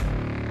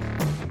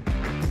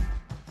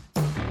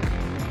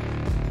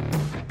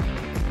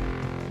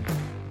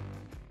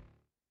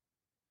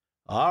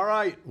All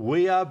right,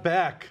 we are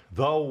back.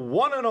 The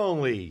one and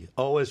only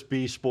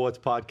OSB Sports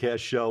Podcast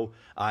Show.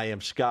 I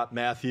am Scott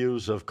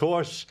Mathews. Of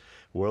course,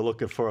 we're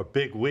looking for a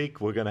big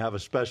week. We're going to have a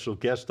special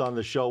guest on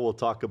the show we'll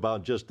talk about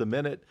in just a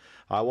minute.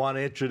 I want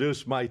to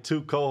introduce my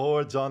two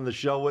cohorts on the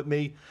show with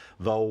me,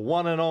 the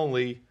one and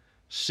only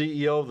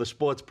CEO of the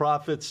Sports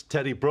Profits,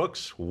 Teddy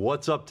Brooks.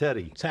 What's up,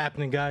 Teddy? What's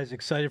happening, guys?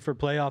 Excited for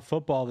playoff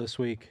football this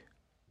week.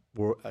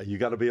 You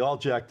got to be all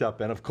jacked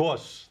up. And, of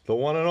course, the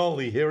one and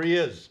only, here he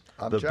is.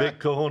 The big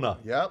kahuna.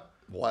 Yep.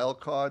 Wild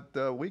card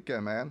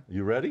weekend, man.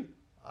 You ready?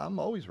 I'm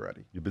always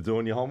ready. You been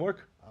doing your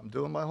homework? I'm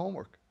doing my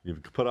homework.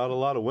 You've put out a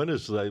lot of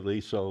winners lately,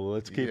 so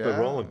let's keep it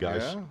rolling,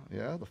 guys.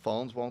 Yeah. The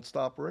phones won't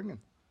stop ringing.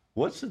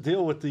 What's the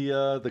deal with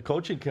the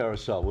coaching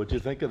carousel? What'd you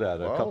think of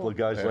that? A couple of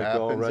guys let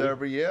go already? It happens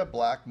every year,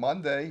 Black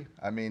Monday.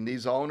 I mean,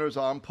 these owners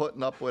aren't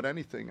putting up with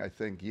anything, I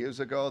think. Years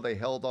ago, they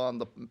held on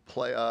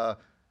the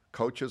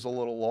coaches a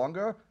little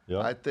longer. Yeah.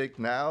 I think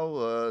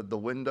now the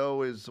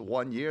window is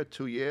 1 year,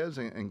 2 years,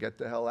 and get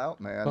the hell out,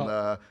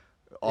 man.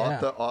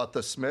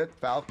 Arthur Smith,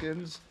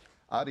 Falcons,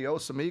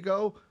 adios,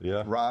 amigo.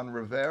 Yeah. Ron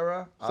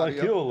Rivera. It's like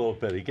you a little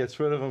bit. He gets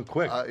rid of them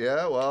quick.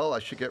 Well, I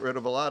should get rid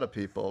of a lot of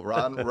people.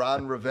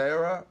 Ron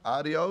Rivera,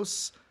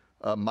 adios.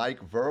 Mike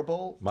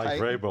Vrabel. Mike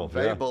Vrabel,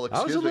 excuse me.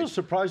 I was a little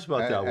surprised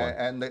about that one.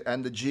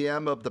 And the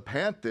GM of the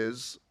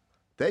Panthers,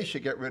 they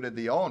should get rid of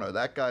the owner.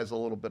 That guy's a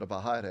little bit of a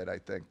hothead, I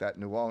think, that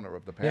new owner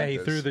of the Panthers. Yeah,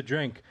 he threw the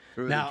drink.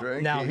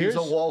 He's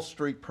a Wall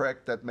Street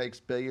prick that makes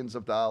billions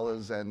of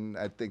dollars, and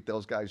I think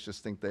those guys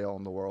just think they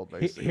own the world,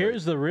 basically.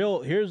 Here's the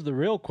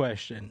real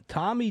question.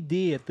 Tommy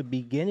D, at the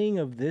beginning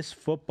of this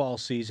football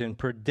season,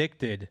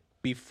 predicted,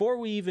 before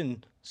we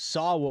even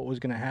saw what was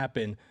going to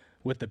happen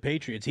with the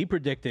Patriots, he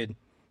predicted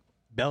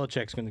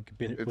Belichick's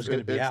was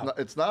going to be out.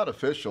 It's not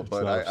official,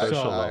 but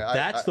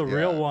that's the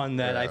real one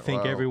that I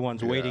think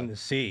everyone's waiting to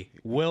see.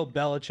 Will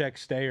Belichick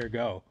stay or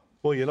go?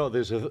 Well, you know,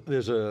 there's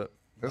a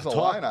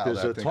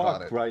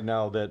talk right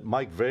now that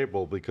Mike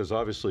Vrabel, because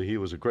obviously he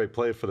was a great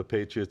player for the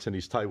Patriots and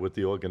he's tight with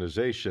the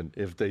organization.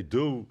 If they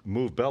do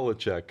move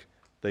Belichick,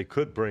 they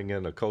could bring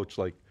in a coach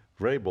like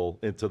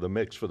Vrabel into the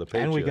mix for the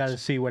Patriots. And we got to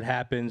see what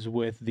happens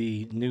with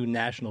the new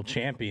national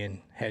champion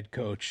head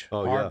coach,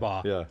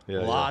 Harbaugh. A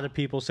lot of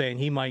people saying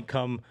he might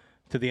come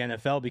to the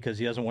NFL because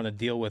he doesn't want to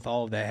deal with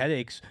all of the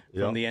headaches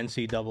from the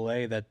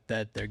NCAA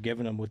that they're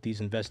giving him with these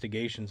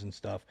investigations and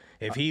stuff.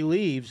 If he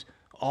leaves,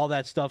 all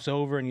that stuff's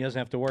over and he doesn't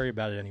have to worry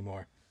about it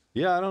anymore.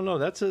 Yeah, I don't know.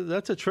 That's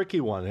a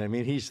tricky one. I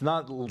mean, he's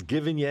not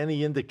giving you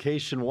any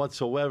indication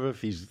whatsoever if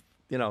he's,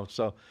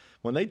 so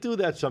when they do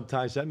that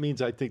sometimes, that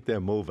means I think they're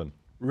moving.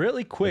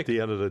 Really quick, at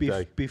the end of the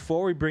day.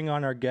 Before we bring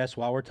on our guests,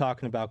 while we're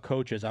talking about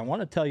coaches, I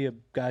want to tell you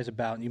guys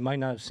about, and you might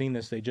not have seen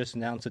this, they just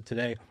announced it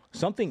today,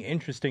 something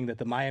interesting that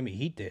the Miami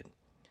Heat did.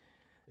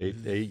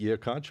 Eight-year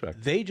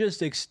contract. They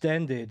just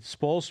extended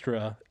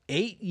Spoelstra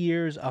 8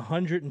 years,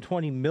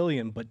 $120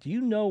 million, but do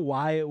you know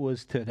why it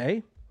was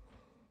today?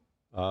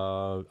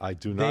 I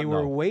do not know. They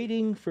were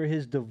waiting for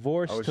his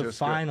divorce to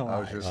finalize. I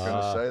was just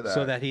going to say that.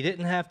 So that he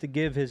didn't have to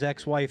give his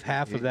ex-wife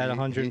half of that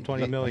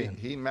 $120 million.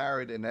 He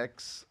married an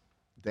ex-dancer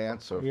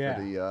for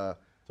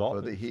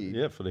the Heat.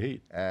 Yeah, for the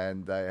Heat.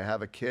 And they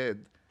have a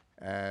kid,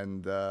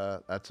 and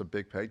that's a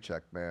big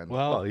paycheck, man.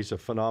 Well, he's a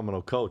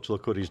phenomenal coach.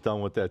 Look what he's done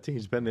with that team.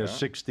 He's been there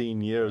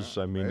 16 years.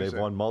 I mean, they've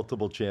won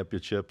multiple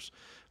championships.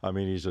 I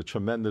mean, he's a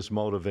tremendous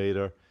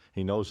motivator.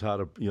 He knows how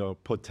to,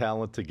 put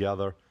talent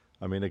together.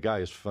 I mean, the guy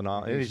is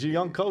phenomenal. And he's a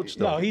young coach,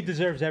 though. No, he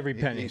deserves every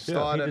penny. He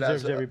started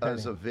as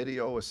a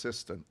video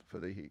assistant for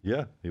the Heat.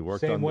 Yeah, he worked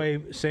same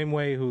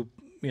way who,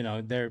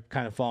 they're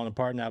kind of falling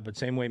apart now, but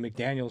same way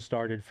McDaniel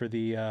started for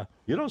the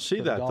You don't see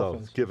that,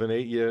 Dolphins. though, given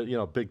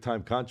 8-year,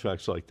 big-time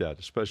contracts like that,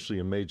 especially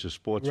in major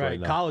sports right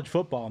now. College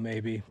football,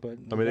 maybe. But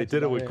I mean, they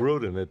did it with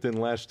Gruden. It didn't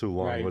last too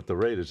long with the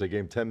Raiders. They gave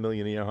him $10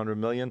 million a year, $100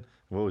 million.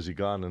 What was he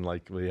gone? And,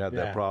 he had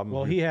that problem.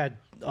 Well, he had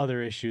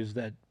other issues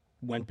that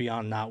went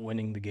beyond not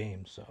winning the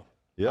game, so...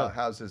 Yeah.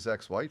 How's his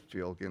ex-wife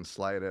feel getting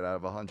slighted out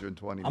of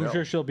 $120 million? I'm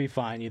sure she'll be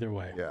fine either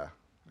way. Yeah.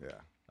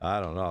 I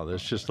don't know.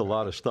 There's just a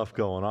lot of stuff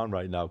going on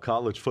right now.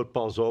 College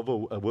football's over.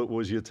 What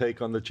was your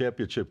take on the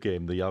championship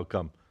game, the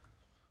outcome?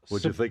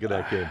 What did you think of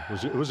that game?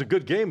 It was a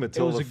good game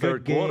until the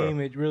third quarter. It was a good game.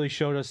 It really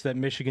showed us that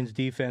Michigan's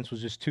defense was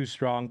just too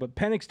strong. But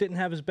Penix didn't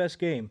have his best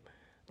game.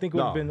 I think it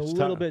would have been a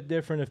little bit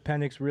different if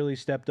Penix really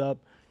stepped up.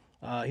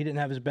 He didn't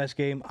have his best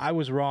game. I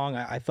was wrong.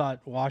 I thought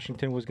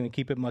Washington was going to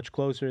keep it much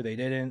closer. They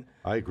didn't.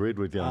 I agreed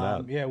with you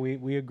on that. Yeah,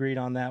 we agreed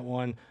on that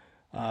one.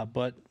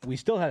 But we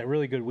still had a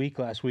really good week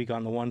last week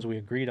on the ones we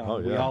agreed on. Oh,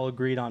 yeah. We all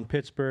agreed on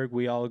Pittsburgh.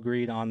 We all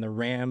agreed on the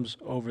Rams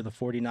over the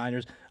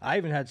 49ers. I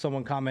even had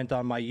someone comment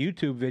on my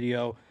YouTube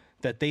video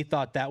that they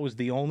thought that was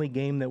the only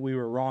game that we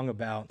were wrong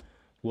about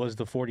was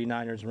the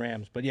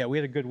 49ers-Rams. But, yeah, we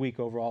had a good week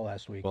overall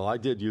last week. Well, I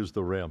did use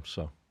the Rams,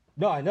 so.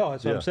 No, I know.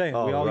 That's what I'm saying.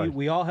 Oh,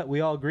 we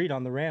all agreed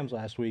on the Rams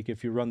last week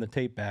if you run the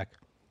tape back.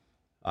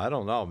 I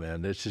don't know,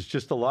 man. This is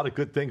just a lot of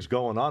good things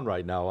going on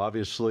right now.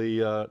 Obviously,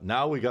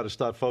 now we got to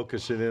start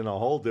focusing in a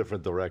whole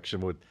different direction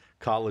with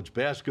college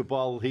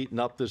basketball heating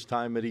up this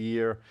time of the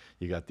year.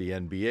 You got the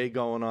NBA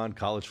going on.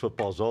 College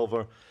football's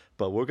over.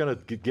 but we're going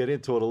to get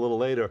into it a little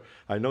later.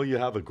 I know you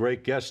have a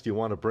great guest you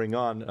want to bring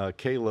on,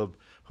 Caleb,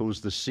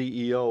 who's the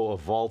CEO of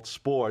Vault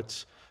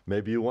Sports.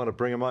 Maybe you want to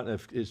bring him on.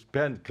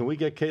 Ben, can we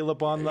get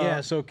Caleb on?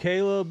 Yeah, so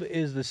Caleb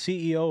is the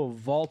CEO of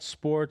Vault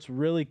Sports.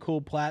 Really cool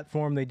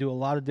platform. They do a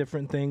lot of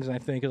different things, and I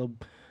think it'll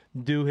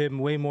do him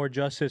way more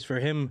justice for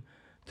him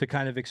to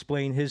kind of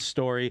explain his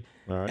story.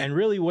 Right. And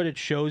really what it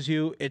shows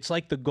you, it's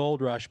like the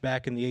gold rush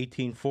back in the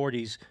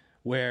 1840s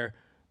where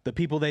the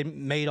people they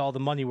made all the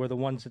money were the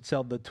ones that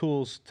sell the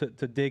tools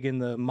to dig in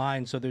the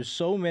mine. So there's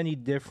so many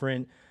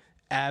different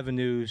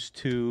avenues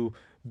to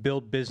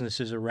build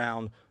businesses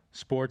around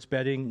sports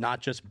betting,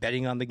 not just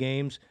betting on the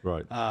games.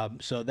 Right.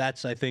 So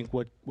that's, I think,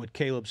 what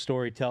Caleb's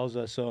story tells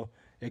us. So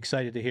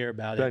excited to hear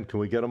about it. Ben, can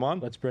we get him on?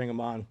 Let's bring him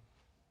on.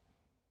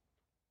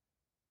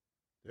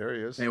 There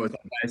he is. Hey, what's up,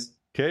 guys?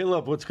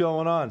 Caleb, what's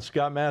going on?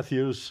 Scott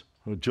Mathews,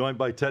 we're joined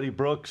by Teddy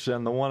Brooks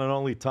and the one and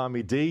only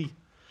Tommy D.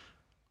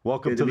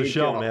 Welcome to the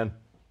show, man.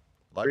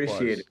 Likewise.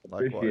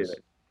 Appreciate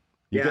it.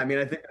 Yeah, I mean,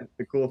 I think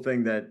the cool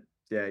thing that,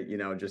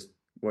 just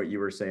what you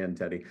were saying,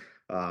 Teddy,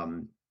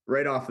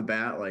 right off the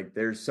bat, like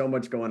there's so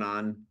much going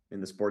on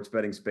in the sports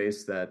betting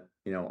space that,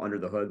 under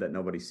the hood that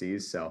nobody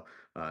sees. So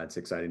it's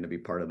exciting to be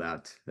part of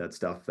that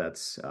stuff.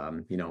 That's,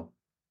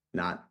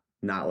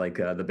 not like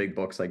the big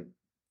books, like,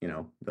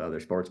 the other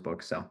sports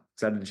books. So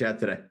excited to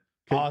chat today.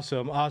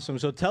 Awesome.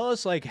 So tell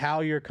us like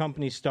how your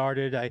company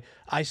started.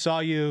 I saw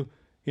you,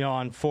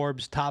 on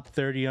Forbes top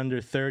 30 under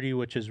 30,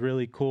 which is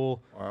really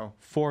cool. Wow.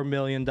 $4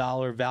 million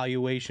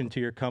valuation to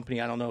your company.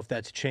 I don't know if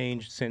that's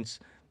changed since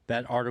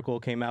that article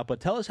came out, but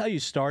tell us how you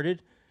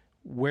started,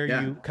 where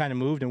you kind of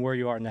moved, and where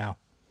you are now.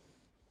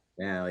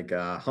 Yeah, like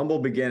humble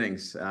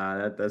beginnings,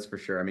 that's for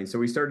sure. I mean, so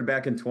we started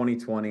back in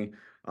 2020.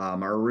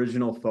 Our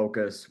original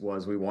focus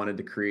was we wanted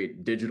to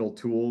create digital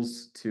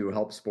tools to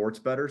help sports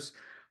bettors.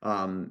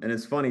 And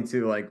it's funny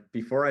too, like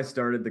before I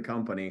started the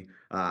company,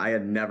 I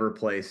had never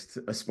placed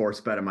a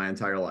sports bet in my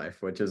entire life,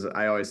 which is,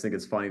 I always think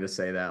it's funny to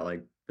say that,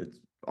 like it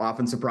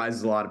often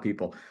surprises a lot of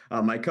people.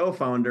 My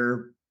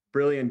co-founder,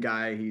 brilliant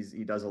guy,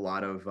 he does a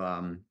lot of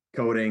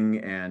coding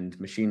and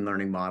machine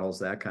learning models,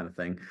 that kind of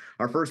thing.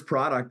 Our first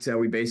product,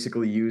 we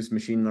basically used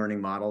machine learning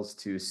models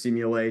to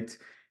simulate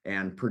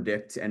and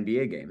predict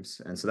NBA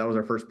games. And so that was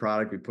our first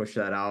product. We pushed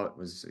that out. It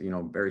was,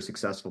 very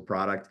successful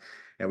product.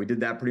 And we did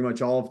that pretty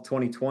much all of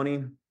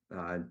 2020.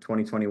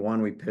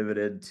 2021, we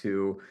pivoted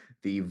to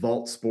the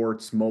Vault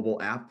Sports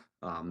mobile app.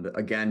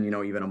 Again,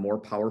 even a more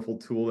powerful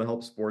tool to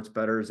help sports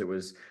bettors. It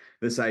was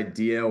this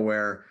idea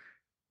where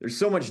there's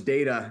so much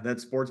data that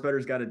sports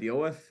bettors got to deal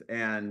with,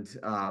 and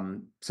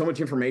so much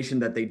information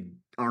that they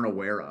aren't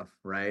aware of,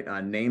 right?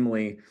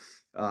 Namely,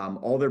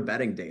 all their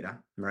betting data,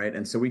 right?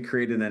 And so we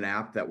created an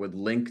app that would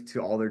link to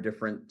all their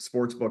different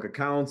sportsbook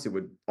accounts. It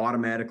would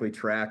automatically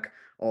track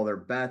all their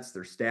bets,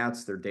 their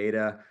stats, their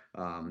data,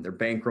 their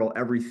bankroll,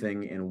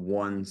 everything in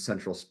one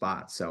central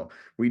spot. So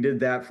we did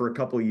that for a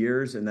couple of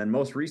years. And then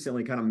most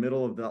recently, kind of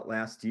middle of that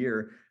last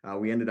year,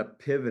 we ended up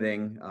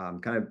pivoting,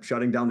 kind of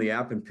shutting down the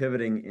app and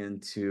pivoting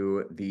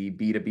into the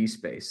B2B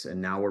space. And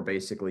now we're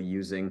basically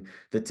using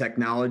the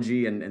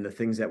technology and the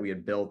things that we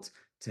had built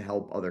to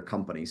help other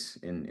companies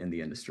in the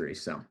industry.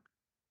 So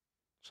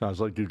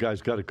sounds like you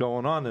guys got it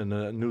going on in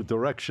a new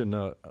direction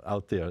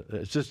out there.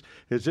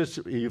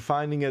 Are you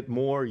finding it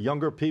more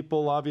younger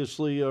people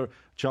obviously are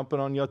jumping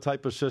on your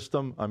type of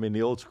system? I mean,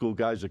 the old school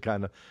guys are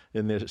kind of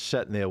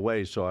set in their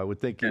ways, so I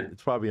would think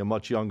it's probably a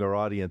much younger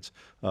audience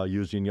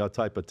using your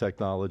type of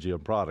technology or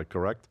product,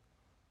 correct?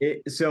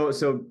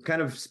 So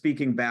kind of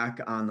speaking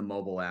back on the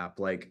mobile app,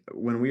 like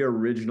when we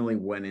originally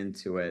went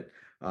into it,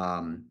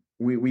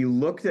 we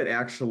looked at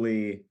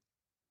actually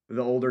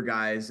the older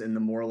guys and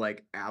the more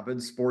like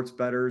avid sports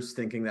bettors,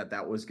 thinking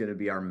that was going to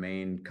be our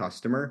main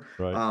customer.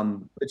 Right.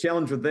 The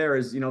challenge with there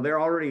is,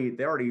 they're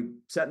already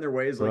set in their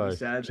ways, like you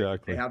said.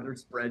 Exactly. They have their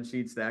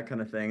spreadsheets, that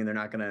kind of thing, and they're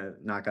not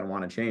gonna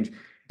want to change.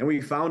 And we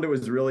found it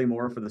was really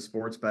more for the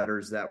sports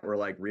bettors that were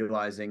like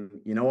realizing,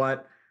 you know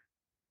what,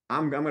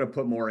 I'm going to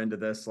put more into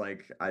this.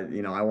 Like, I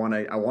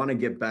want to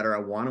get better. I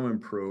want to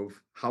improve.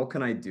 How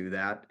can I do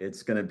that?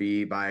 It's going to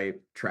be by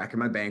tracking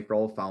my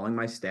bankroll, following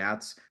my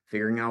stats,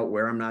 figuring out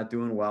where I'm not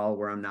doing well,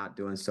 where I'm not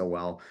doing so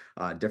well,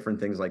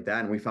 different things like that.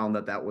 And we found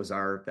that was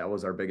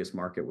our biggest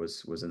market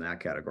was in that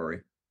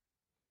category.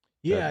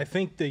 Yeah, I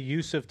think the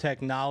use of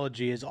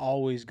technology is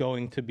always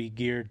going to be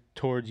geared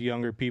towards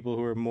younger people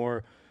who are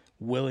more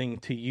willing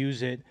to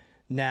use it.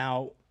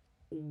 Now,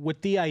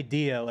 with the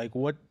idea, like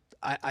what,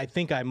 I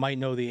think I might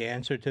know the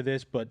answer to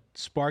this, but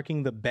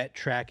sparking the bet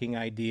tracking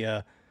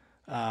idea,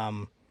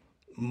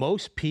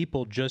 most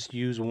people just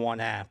use one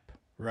app,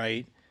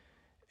 right?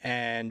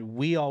 And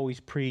we always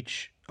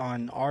preach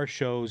on our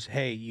shows,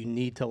 hey, you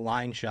need to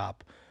line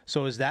shop.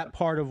 So is that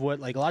part of what,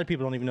 like a lot of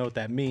people don't even know what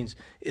that means.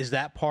 Is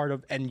that part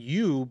of, and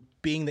you,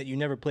 being that you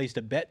never placed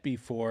a bet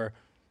before,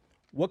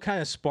 what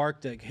kind of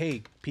sparked like,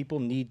 hey, people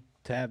need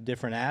to have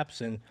different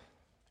apps and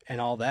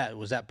all that?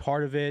 Was that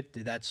part of it?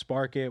 Did that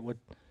spark it?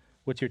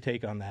 What's your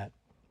take on that?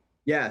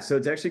 Yeah, so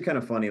it's actually kind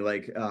of funny.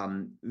 Like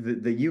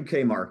the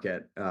UK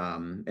market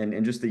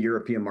and just the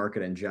European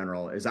market in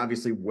general is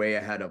obviously way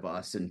ahead of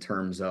us in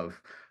terms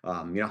of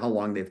how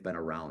long they've been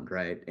around,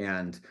 right?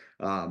 And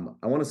I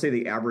want to say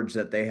the average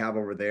that they have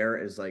over there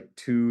is like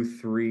 2,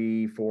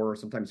 3, 4,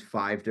 sometimes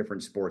 5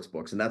 different sports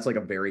books, and that's like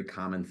a very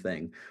common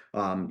thing.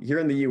 Here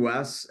in the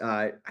US,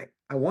 I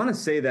want to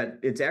say that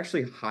it's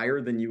actually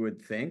higher than you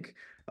would think.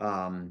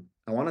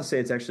 I want to say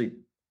it's actually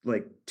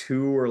like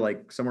 2 or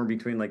like somewhere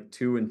between like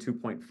 2 and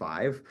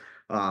 2.5.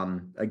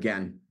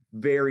 Again,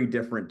 very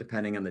different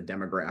depending on the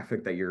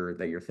demographic that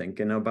you're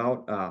thinking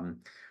about.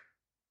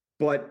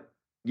 But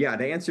yeah,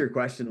 to answer your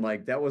question,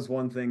 like that was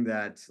one thing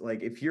that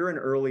like if you're an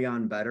early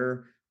on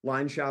bettor,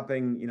 line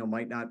shopping,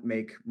 might not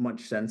make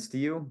much sense to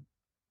you.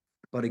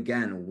 But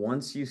again,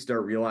 once you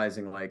start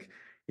realizing like,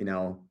 you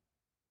know,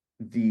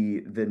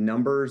 the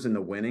numbers and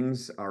the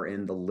winnings are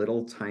in the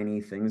little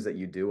tiny things that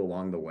you do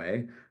along the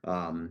way.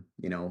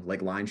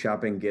 Like line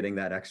shopping, getting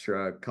that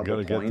extra couple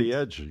points. You got to get the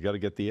edge. You got to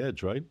get the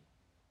edge, right?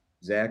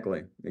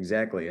 Exactly.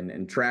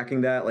 And tracking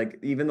that, like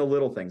even the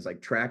little things,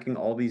 like tracking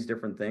all these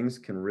different things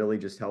can really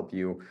just help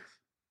you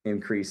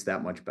increase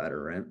that much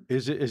better, right?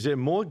 Is it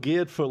more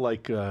geared for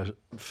like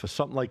for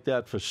something like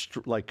that for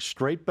like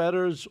straight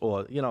bettors,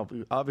 or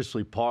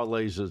obviously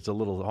parlays is a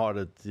little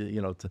harder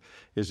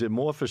is it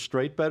more for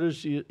straight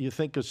bettors you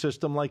think a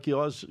system like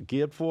yours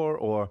geared for,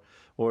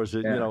 or is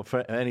it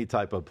for any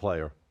type of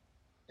player?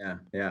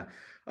 Yeah.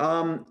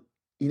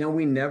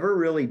 We never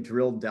really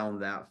drilled down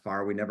that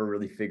far. We never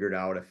really figured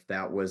out if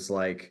that was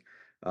like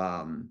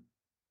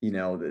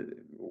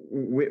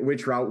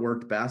which route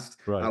worked best.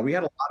 Right. We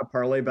had a lot of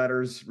parlay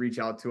bettors reach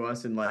out to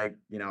us and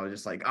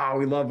just like, oh,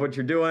 we love what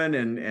you're doing.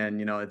 And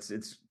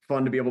it's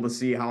fun to be able to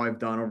see how I've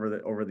done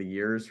over the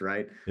years.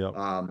 Right. Yep.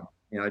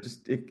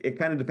 It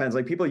kind of depends.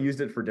 Like people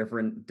used it for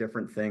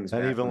different things.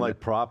 And even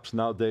like props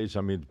nowadays.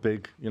 I mean,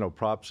 big,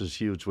 props is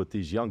huge with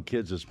these young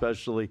kids,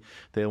 especially.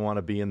 They want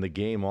to be in the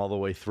game all the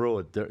way through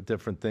it.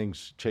 Different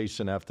things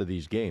chasing after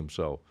these games.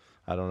 So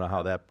I don't know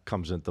how that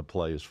comes into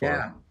play as far.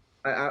 Yeah.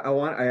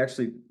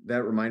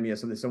 That reminded me of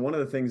something. So one of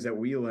the things that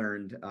we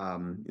learned,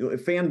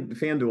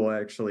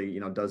 FanDuel actually,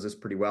 does this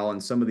pretty well,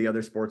 and some of the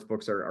other sports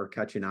books are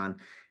catching on,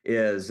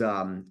 is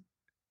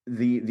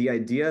the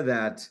idea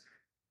that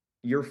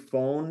your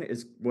phone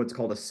is what's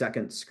called a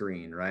second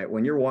screen, right?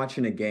 When you're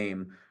watching a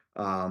game,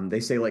 they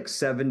say like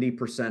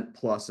 70%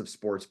 plus of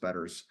sports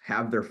bettors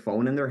have their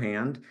phone in their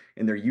hand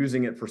and they're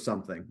using it for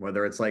something,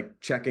 whether it's like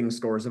checking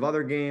scores of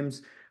other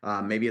games,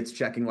 maybe it's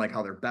checking like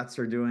how their bets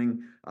are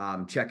doing,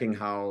 checking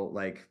how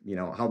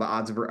how the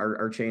odds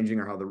are changing,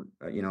 or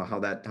how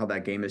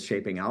that game is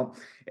shaping out.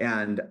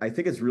 And I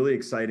think it's really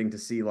exciting to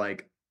see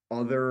like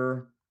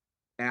other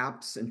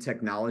apps and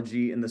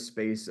technology in the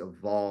space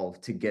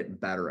evolve to get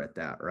better at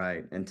that,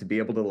 right? And to be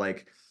able to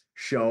like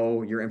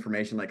show your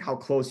information, like how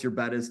close your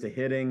bet is to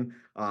hitting.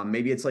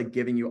 Maybe it's like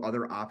giving you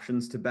other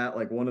options to bet.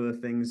 Like one of the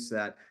things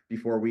that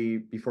before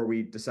we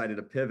decided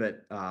to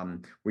pivot,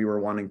 we were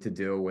wanting to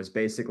do was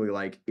basically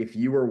like if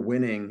you were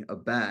winning a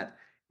bet,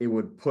 it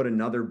would put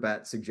another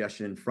bet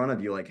suggestion in front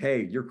of you, like,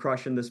 hey, you're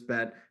crushing this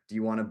bet. Do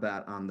you want to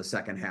bet on the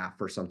second half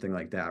or something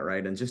like that,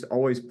 right? And just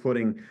always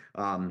putting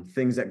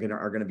things that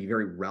are going to be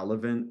very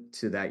relevant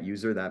to that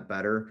user, that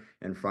bettor,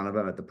 in front of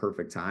them at the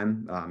perfect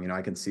time.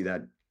 I can see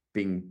that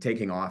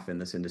taking off in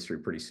this industry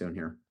pretty soon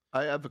here.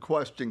 I have a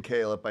question,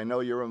 Caleb. I know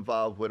you're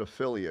involved with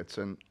affiliates,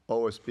 and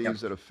OSB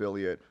is an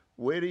affiliate.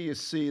 Where do you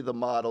see the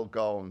model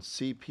going?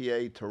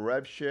 CPA to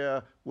rev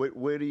share?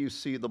 Where do you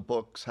see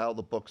how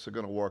the books are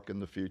going to work in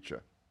the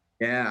future?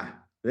 Yeah,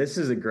 this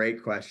is a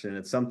great question.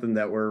 It's something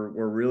that we're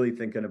really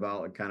thinking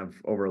about kind of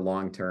over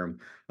long term.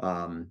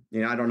 I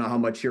don't know how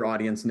much your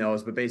audience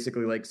knows, but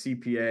basically like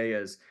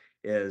CPA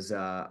is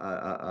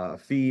a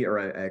fee or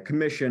a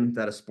commission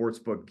that a sports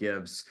book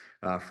gives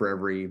for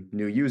every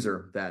new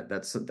user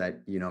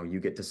that you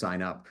get to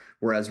sign up.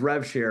 Whereas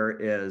rev share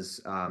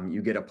is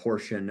you get a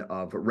portion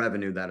of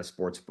revenue that a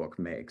sports book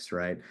makes,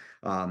 right?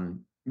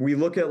 We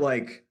look at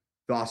like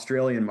the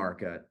Australian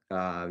market,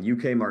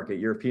 UK market,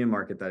 European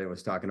market that I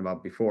was talking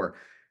about before.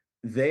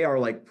 They are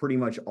like pretty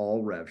much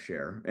all rev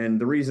share. And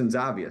the reason's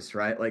obvious,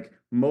 right? Like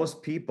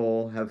most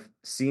people have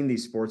seen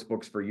these sports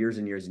books for years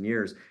and years and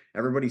years.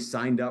 Everybody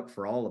signed up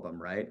for all of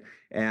them, right?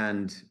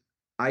 And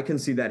I can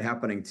see that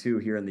happening too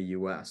here in the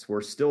US.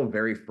 We're still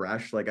very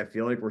fresh. Like I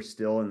feel like we're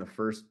still in the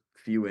first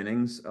few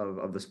innings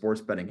of the sports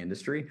betting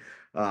industry.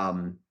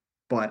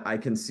 But I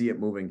can see it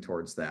moving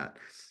towards that.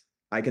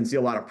 I can see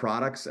a lot of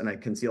products and I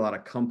can see a lot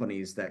of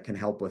companies that can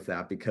help with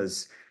that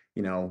because,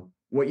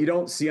 what you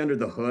don't see under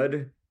the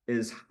hood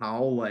is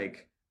how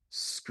like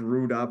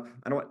screwed up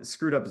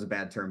is a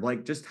bad term,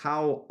 like just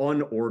how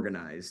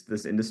unorganized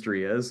this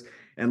industry is.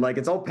 And like,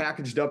 it's all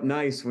packaged up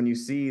nice when you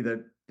see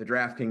the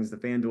DraftKings, the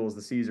FanDuels,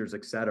 the Caesars,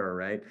 et cetera,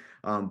 right?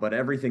 But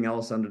everything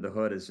else under the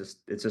hood is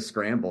it's just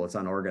scramble. It's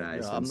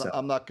unorganized.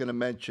 I'm not going to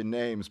mention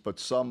names, but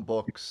some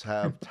books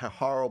have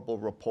horrible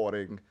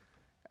reporting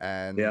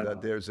and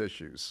there's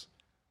issues.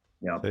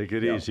 Yeah. Take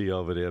it easy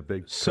over there,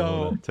 big.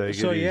 So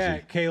Take it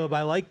easy. Caleb,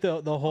 I like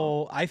the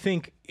whole. I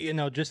think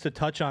just to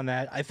touch on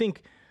that, I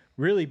think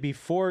really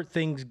before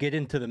things get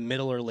into the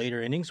middle or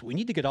later innings, we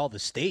need to get all the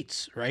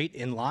states right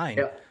in line.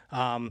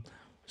 Yeah.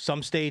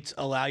 Some states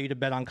allow you to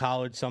bet on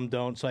college, some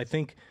don't. So I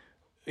think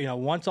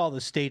once all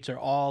the states are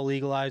all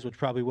legalized, which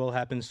probably will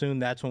happen soon,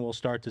 that's when we'll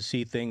start to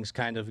see things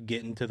kind of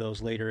get into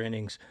those later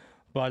innings.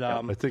 But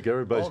I think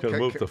everybody's going to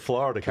move to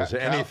Florida because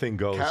anything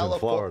goes in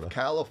Florida.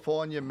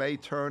 California may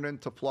turn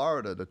into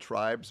Florida. The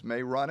tribes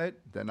may run it.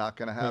 They're not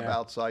going to have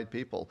outside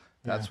people.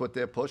 That's what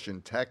they're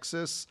pushing.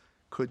 Texas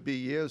could be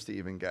years to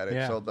even get it.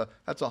 Yeah. So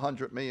that's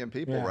 100 million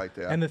people right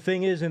there. And the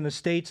thing is, in the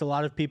States, a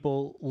lot of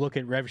people look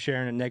at rev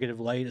share in a negative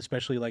light,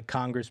 especially like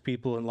Congress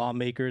people and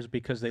lawmakers,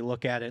 because they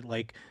look at it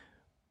like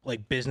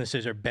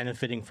businesses are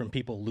benefiting from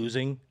people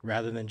losing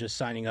rather than just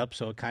signing up.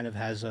 So it kind of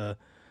has a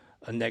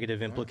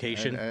negative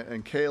implication.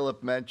 And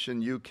Caleb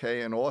mentioned UK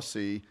and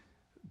Aussie.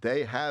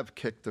 They have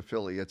kicked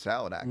affiliates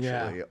out,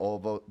 actually,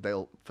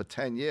 for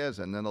 10 years,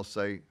 and then they'll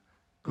say,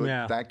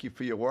 good, thank you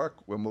for your work,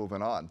 we're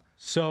moving on.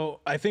 So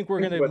I think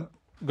we're going to...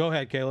 Go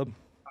ahead, Caleb.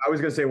 I was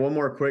going to say one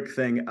more quick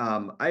thing.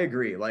 I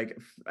agree. Like,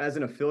 as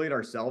an affiliate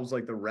ourselves,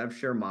 like the rev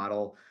share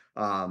model,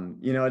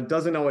 it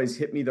doesn't always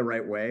hit me the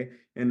right way.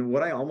 And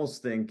what I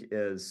almost think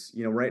is,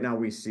 right now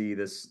we see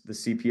the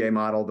CPA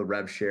model, the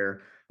rev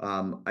share.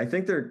 I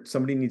think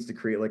somebody needs to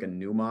create like a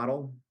new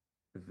model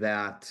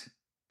that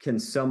can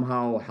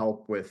somehow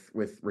help with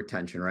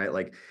retention, right?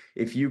 Like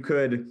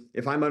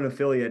if I'm an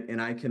affiliate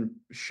and I can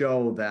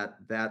show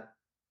that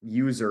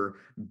user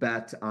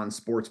bet on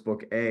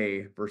sportsbook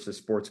A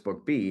versus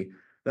sportsbook B,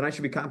 then I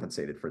should be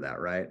compensated for that,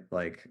 right?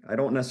 Like I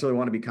don't necessarily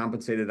want to be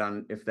compensated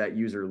on if that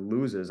user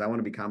loses. I want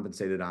to be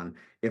compensated on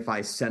if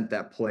I sent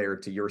that player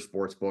to your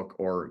sportsbook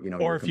or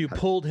if you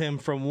pulled him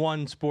from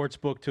one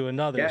sportsbook to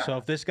another. Yeah. So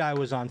if this guy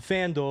was on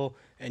FanDuel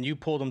and you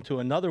pulled him to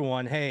another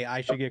one, hey,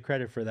 I should get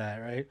credit for that,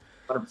 right?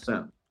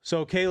 100%.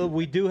 So, Caleb,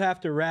 we do have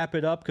to wrap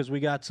it up because we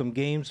got some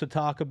games to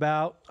talk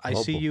about. I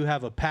see you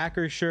have a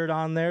Packers shirt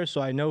on there,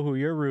 so I know who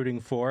you're rooting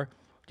for.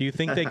 Do you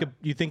think they could?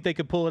 You think they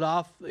could pull it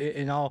off?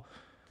 In all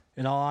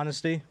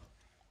honesty.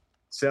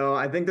 So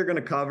I think they're going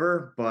to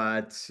cover,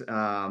 but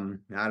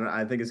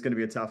I think it's going to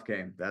be a tough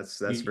game. That's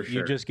for sure.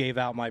 You just gave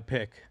out my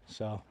pick.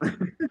 So,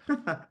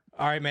 all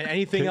right, man.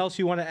 Anything else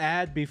you want to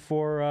add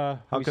before?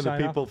 How can the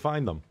people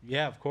find them?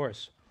 Yeah, of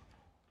course.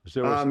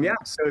 So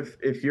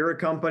if you're a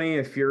company,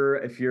 if you're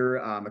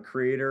a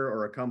creator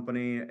or a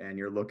company and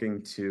you're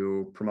looking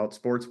to promote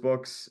sports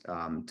books,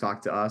 talk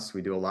to us.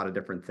 We do a lot of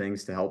different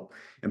things to help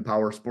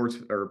empower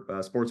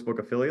sportsbook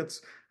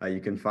affiliates. You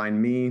can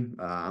find me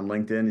on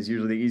LinkedIn is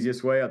usually the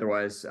easiest way.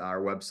 Otherwise,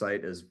 our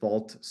website is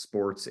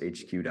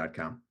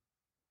vaultsportshq.com.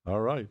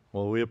 All right.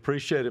 Well, we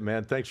appreciate it,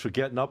 man. Thanks for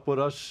getting up with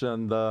us.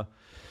 And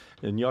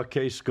in your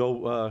case,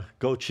 go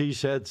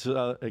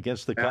Cheeseheads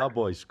against the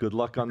Cowboys. Good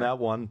luck on that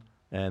one.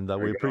 And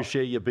we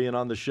appreciate you being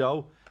on the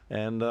show,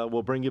 and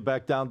we'll bring you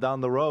back down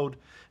the road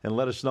and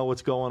let us know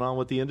what's going on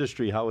with the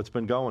industry, how it's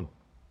been going.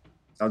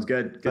 Sounds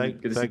good.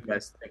 Good to see you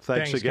guys.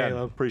 Thanks again.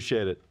 Caleb.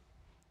 Appreciate it.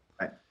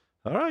 Bye.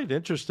 All right,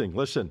 interesting.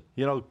 Listen,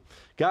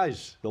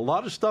 guys, a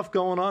lot of stuff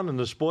going on in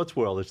the sports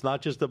world. It's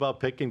not just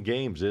about picking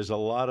games. There's a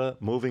lot of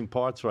moving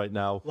parts right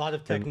now. A lot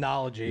of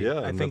technology.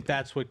 I think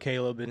that's what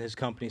Caleb and his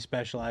company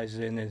specializes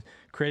in, is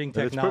creating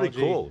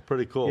technology. It's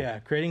pretty cool. Yeah,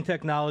 creating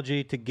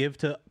technology to give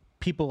to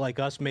people like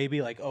us, maybe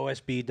like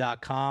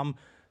OSB.com,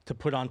 to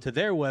put onto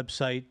their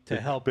website to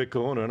help. Big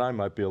Kahuna and I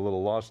might be a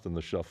little lost in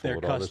the shuffle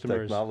with all this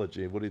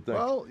technology. What do you think?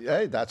 Well,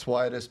 hey, that's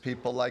why there's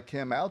people like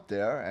him out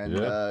there, and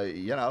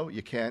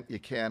you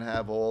can't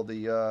have all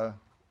the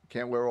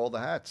can't wear all the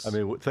hats. I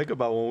mean, think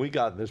about when we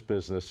got in this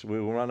business.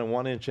 We were running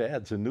 1-inch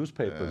ads in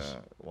newspapers.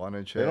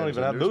 1-inch. They don't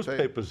even have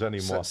newspapers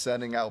anymore.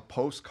 Sending out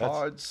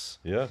postcards.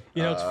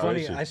 It's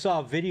funny. I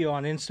saw a video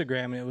on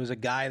Instagram, and it was a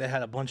guy that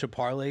had a bunch of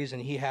parlays,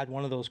 and he had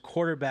one of those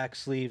quarterback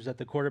sleeves that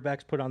the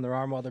quarterbacks put on their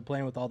arm while they're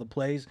playing with all the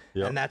plays,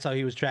 and that's how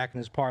he was tracking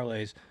his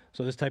parlays.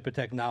 So this type of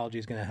technology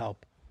is going to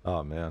help.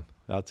 Oh man,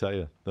 I'll tell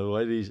you, the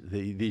way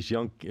these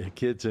young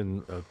kids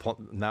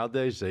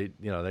nowadays, they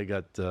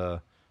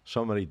got.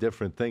 So many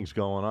different things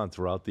going on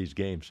throughout these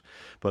games.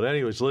 But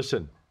anyways,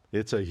 listen,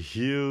 it's a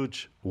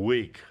huge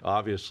week,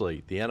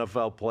 obviously. The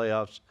NFL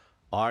playoffs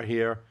are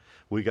here.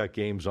 We got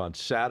games on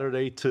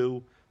Saturday,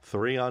 2,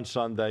 3 on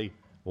Sunday,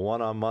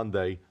 1 on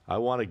Monday. I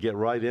want to get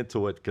right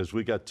into it because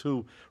we got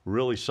 2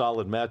 really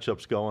solid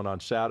matchups going on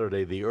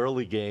Saturday. The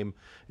early game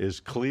is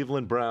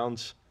Cleveland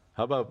Browns.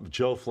 How about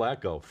Joe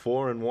Flacco?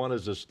 4-1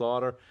 as a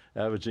starter,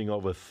 averaging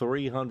over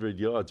 300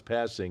 yards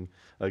passing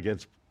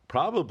against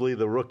probably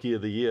the rookie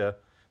of the year,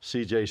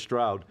 C.J.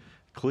 Stroud.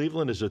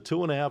 Cleveland is a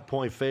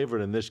 2.5-point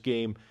favorite in this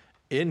game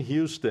in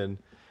Houston.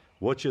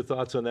 What's your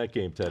thoughts on that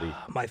game, Teddy?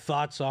 My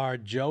thoughts are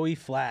Joey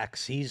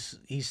Flax. He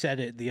said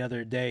it the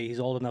other day. He's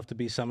old enough to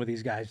be some of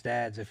these guys'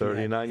 dads. If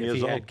 39 years old.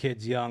 If he had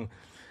kids young.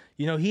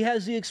 He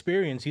has the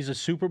experience. He's a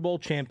Super Bowl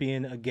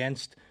champion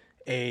against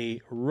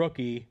a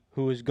rookie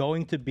who is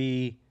going to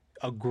be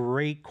a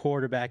great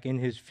quarterback in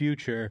his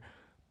future.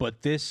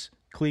 But this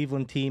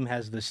Cleveland team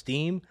has the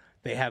steam.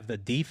 They have the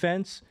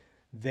defense.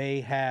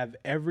 They have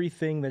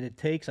everything that it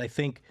takes. I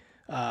think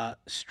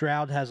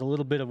Stroud has a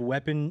little bit of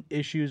weapon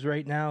issues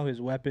right now.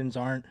 His weapons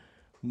aren't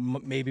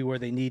maybe where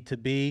they need to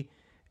be.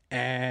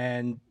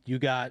 And you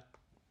got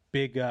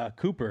big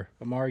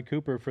Amari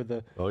Cooper for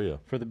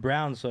the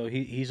Browns. So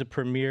he's a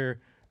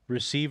premier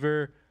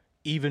receiver.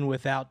 Even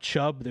without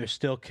Chubb, they're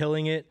still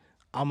killing it.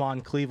 I'm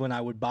on Cleveland.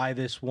 I would buy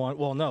this one.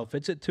 Well, no, if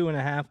it's at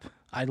 2.5,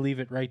 I'd leave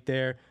it right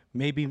there.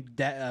 Maybe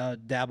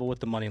dabble with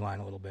the money line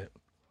a little bit.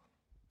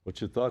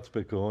 What's your thoughts,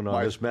 Big on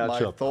this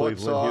matchup,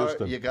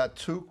 Cleveland-Houston? You got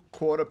two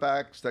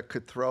quarterbacks that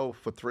could throw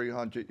for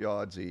 300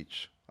 yards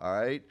each, all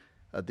right?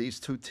 These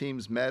two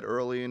teams met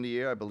early in the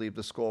year. I believe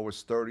the score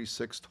was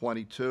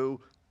 36-22.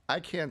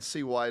 I can't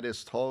see why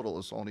this total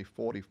is only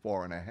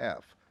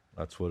 44.5.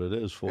 That's what it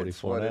is, 44.5.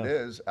 It's what it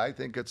is. I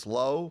think it's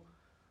low.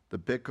 The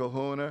Big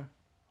Kahuna,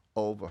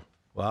 over.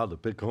 Wow, the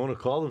Big Kahuna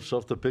called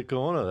himself the Big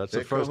Kahuna. That's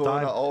Big the first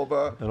Kahuna time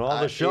over. in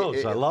all the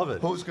shows. I love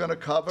it. Who's going to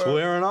cover? It's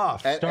wearing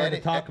off. Starting to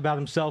talk about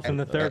himself in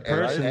the third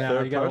person now.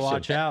 You got to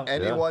watch out.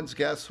 Anyone's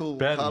guess who will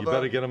cover? You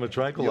better get him a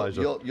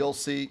tranquilizer. You'll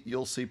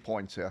see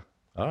points here.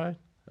 All right.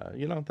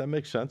 That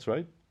makes sense,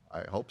 right?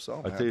 I hope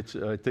so. I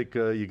think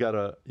you got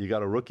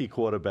a rookie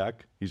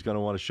quarterback. He's going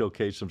to want to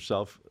showcase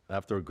himself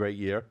after a great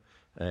year,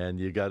 and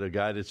you got a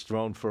guy that's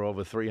thrown for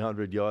over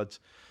 300 yards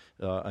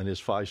in his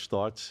 5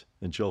 starts,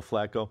 in Joe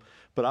Flacco.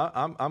 But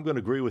I'm going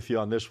to agree with you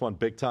on this one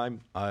big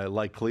time. I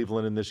like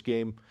Cleveland in this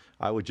game.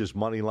 I would just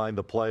money line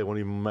the play. I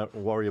wouldn't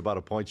even worry about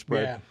a point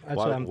spread. Yeah, that's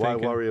what I'm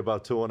thinking. Why worry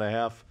about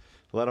 2.5?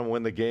 Let them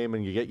win the game,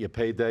 and you get your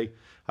payday.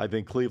 I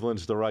think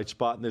Cleveland's the right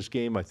spot in this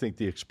game. I think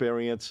the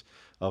experience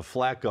of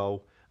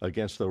Flacco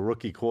against a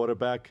rookie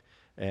quarterback,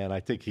 and I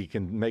think he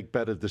can make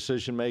better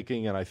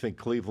decision-making, and I think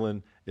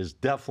Cleveland is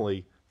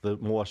definitely the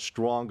more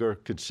stronger,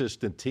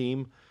 consistent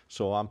team.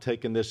 So I'm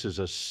taking this as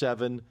a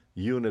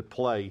 7-unit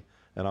play,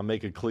 and I'm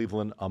making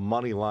Cleveland a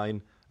money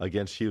line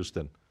against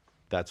Houston.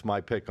 That's my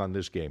pick on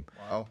this game.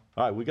 Wow.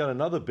 All right, we got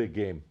another big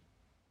game.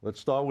 Let's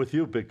start with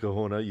you, Big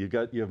Kahuna. You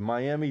got your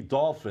Miami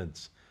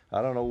Dolphins.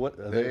 I don't know what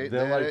they're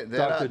like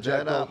Dr.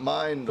 Jekyll,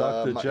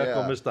 Dr.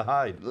 Jekyll, Mr.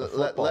 Hyde.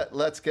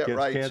 Let's get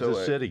right Kansas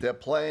to it. City. They're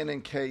playing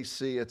in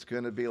KC. It's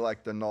going to be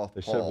like the North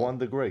Pole. They said 1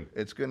 degree.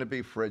 It's going to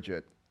be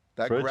frigid.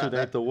 Frigid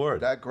ain't the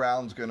word. That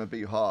ground's going to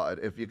be hard.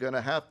 If you're going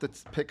to have to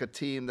pick a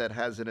team that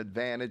has an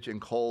advantage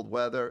in cold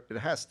weather, it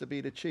has to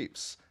be the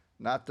Chiefs,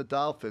 not the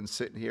Dolphins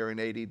sitting here in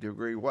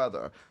 80-degree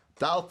weather.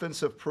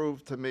 Dolphins have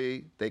proved to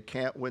me they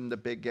can't win the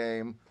big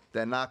game.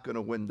 They're not going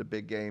to win the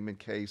big game in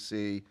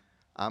KC.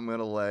 I'm going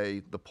to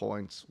lay the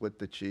points with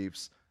the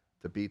Chiefs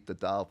to beat the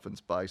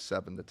Dolphins by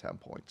 7 to 10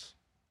 points.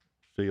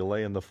 So you're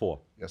laying the 4?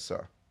 Yes,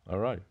 sir. All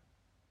right.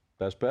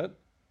 Best bet?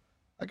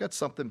 I got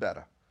something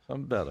better.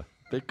 Something better.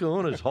 Big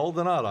Kahuna's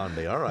holding out on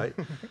me. All right.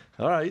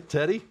 All right,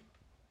 Teddy.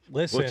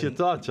 Listen, what's your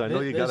thoughts? I know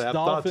you got to have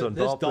thoughts on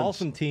Dolphins. This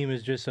Dolphin team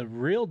is just a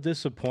real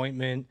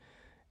disappointment.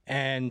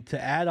 And to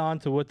add on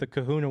to what the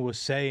Kahuna was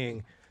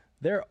saying,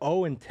 they're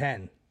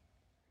 0-10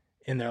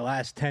 in their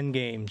last 10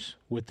 games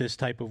with this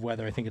type of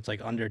weather. I think it's like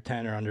under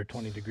 10 or under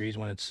 20 degrees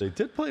when it's... They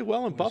did play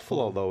well in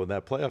Buffalo, though, in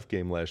that playoff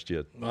game last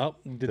year. Well,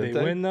 did they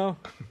win, though?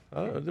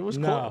 It was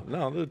no.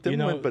 No, they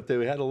didn't win, but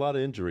they had a lot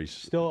of injuries.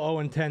 Still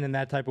 0-10 in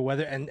that type of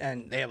weather,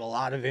 and they have a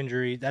lot of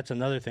injuries. That's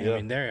another thing. Yeah. I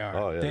mean, they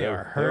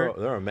are hurt.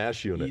 They're a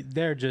mass unit.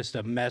 They're just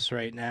a mess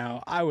right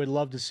now. I would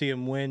love to see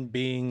them win,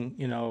 being,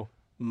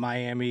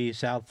 Miami,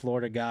 South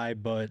Florida guy,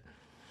 but...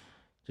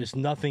 just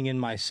nothing in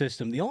my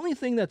system. The only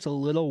thing that's a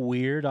little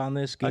weird on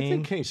this game... I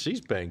think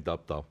KC's banged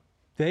up, though.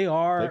 They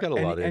are. They got a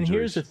lot of injuries. And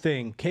here's the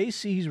thing.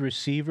 KC's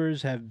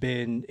receivers have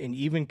been, and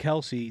even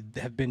Kelsey,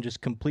 have been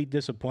just complete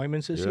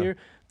disappointments this year.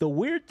 The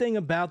weird thing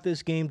about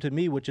this game to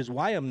me, which is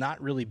why I'm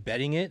not really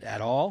betting it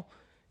at all,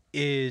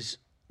 is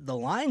the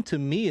line to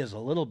me is a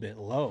little bit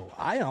low.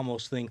 I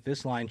almost think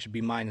this line should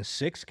be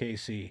 -6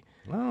 KC.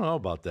 I don't know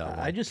about that one.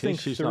 I just think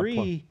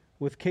 3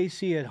 with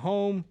KC at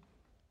home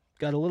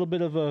got a little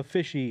bit of a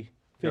fishiness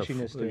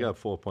there. They got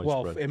 4 points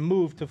spread. Well, it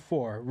moved to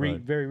 4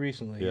 very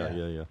recently.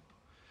 Yeah.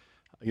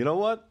 You know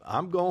what?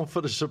 I'm going for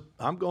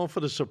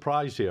the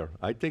surprise here.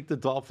 I think the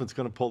Dolphins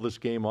going to pull this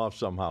game off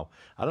somehow.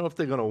 I don't know if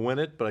they're going to win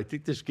it, but I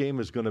think this game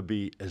is going to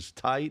be as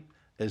tight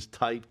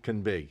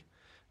can be.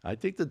 I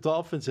think the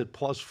Dolphins at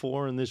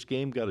 +4 in this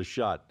game got a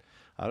shot.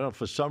 I don't know.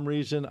 For some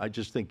reason, I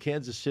just think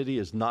Kansas City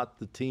is not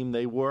the team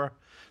they were.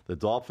 The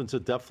Dolphins are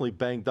definitely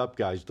banged up,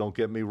 guys. Don't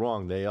get me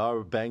wrong. They are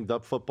a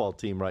banged-up football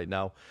team right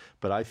now.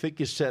 But I think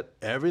you set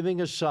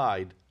everything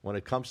aside when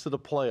it comes to the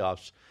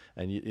playoffs,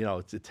 and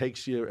it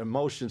takes your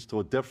emotions to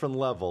a different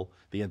level.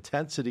 The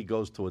intensity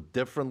goes to a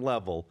different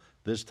level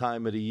this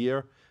time of the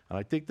year. And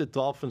I think the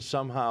Dolphins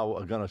somehow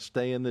are going to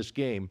stay in this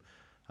game.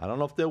 I don't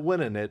know if they're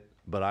winning it,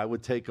 but I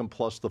would take them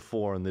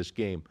 +4 in this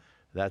game.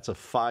 That's a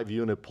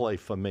 5-unit play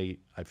for me.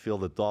 I feel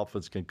the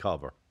Dolphins can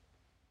cover.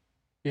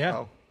 Yeah.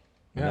 Oh.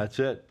 And that's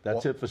it.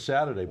 That's it for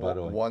Saturday, by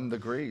the way. 1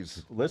 degree.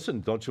 Listen,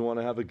 don't you want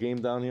to have a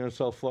game down here in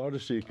South Florida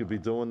so you could be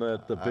doing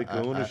the Big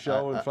Kahuna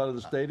show in front of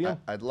the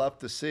stadium? I'd love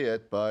to see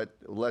it, but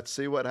let's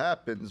see what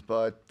happens.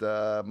 But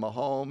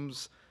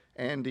Mahomes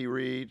Andy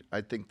Reid,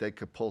 I think they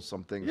could pull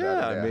some things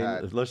out of their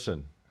hat.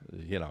 Listen,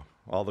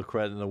 all the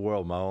credit in the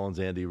world, Mahomes,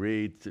 Andy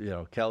Reid,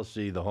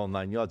 Kelsey, the whole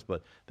 9 yards,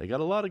 but they got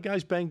a lot of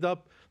guys banged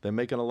up. They're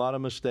making a lot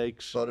of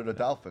mistakes. So do the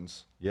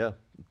Dolphins. Yeah,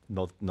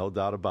 no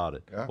doubt about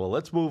it. Yeah. Well,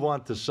 let's move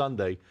on to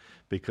Sunday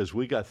because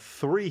we got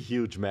 3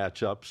 huge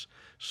matchups,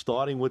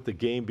 starting with the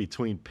game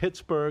between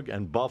Pittsburgh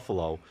and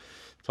Buffalo.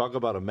 Talk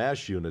about a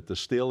mash unit. The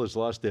Steelers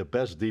lost their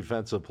best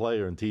defensive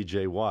player in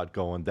T.J. Watt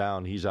going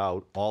down. He's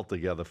out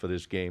altogether for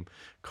this game.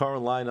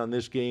 Current line on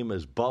this game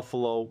is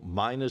Buffalo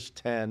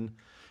 -10.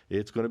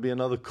 It's going to be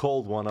another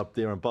cold one up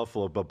there in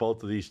Buffalo, but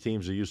both of these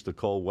teams are used to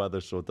cold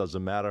weather, so it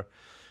doesn't matter.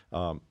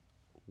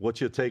 What's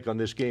your take on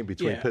this game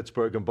between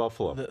Pittsburgh and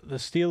Buffalo? The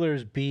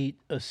Steelers beat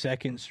a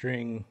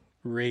second-string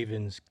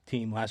Ravens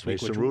team last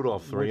week. Mason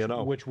Rudolph,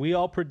 3-0. Which we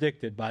all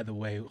predicted, by the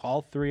way.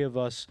 All 3 of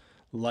us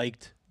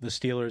liked the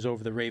Steelers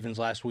over the Ravens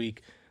last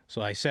week.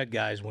 So I said,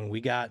 guys, when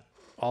we got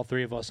all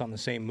 3 of us on the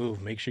same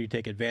move, make sure you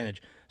take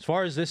advantage. As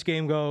far as this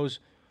game goes,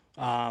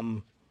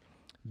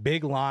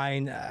 big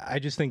line. I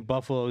just think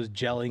Buffalo is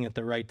gelling at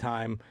the right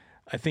time.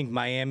 I think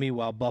Miami,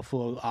 while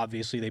Buffalo,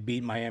 obviously, they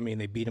beat Miami and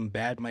they beat them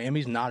bad,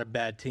 Miami's not a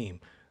bad team.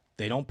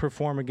 They don't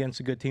perform against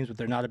the good teams, but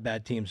they're not a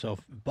bad team. So if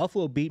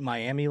Buffalo beat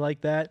Miami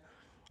like that,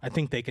 I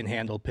think they can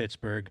handle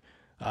Pittsburgh.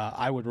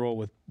 I would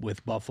roll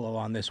with Buffalo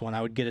on this one.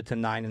 I would get it to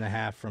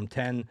 9.5 from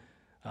 10.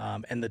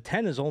 And the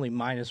 10 is only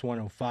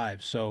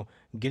 -105. So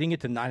getting it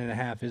to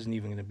 9.5 isn't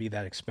even going to be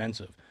that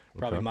expensive.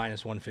 Probably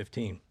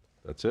 -115.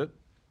 That's it?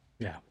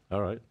 Yeah.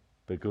 All right.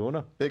 Big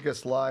Una?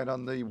 Biggest line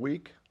on the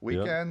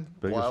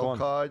weekend. Biggest wild one.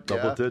 card.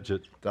 Double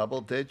digit.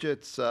 Double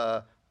digits.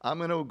 I'm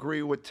going to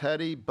agree with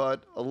Teddy,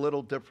 but a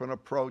little different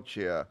approach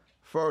here.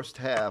 First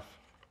half,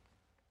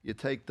 you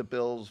take the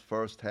Bills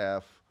first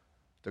half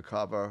to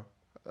cover.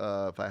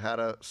 If I had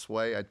a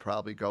sway, I'd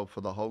probably go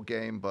for the whole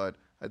game, but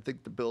I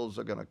think the Bills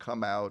are going to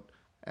come out,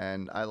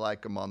 and I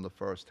like them on the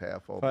first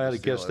half over If I had the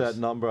to guess Steelers. that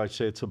number, I'd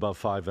say it's about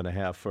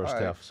 5.5 first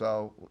half.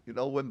 So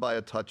they'll win by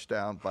a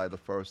touchdown by the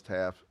first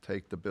half.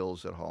 Take the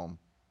Bills at home.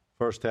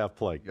 First half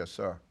play. Yes,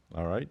 sir.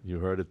 All right. You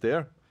heard it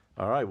there.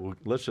 All right. Well,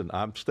 listen,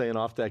 I'm staying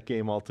off that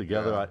game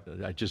altogether.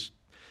 Yeah. I just,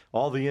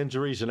 all the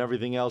injuries and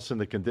everything else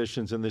and the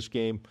conditions in this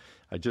game,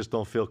 I just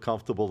don't feel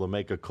comfortable to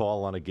make a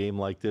call on a game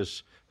like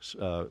this.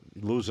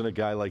 Losing a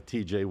guy like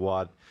T.J.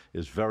 Watt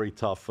is very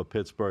tough for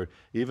Pittsburgh,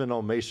 even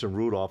though Mason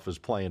Rudolph is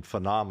playing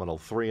phenomenal,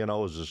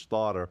 3-0 as a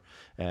starter,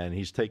 and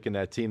he's taken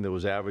that team that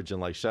was averaging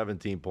like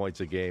 17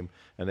 points a game,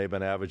 and they've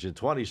been averaging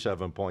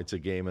 27 points a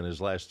game in his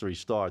last 3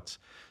 starts.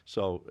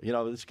 So,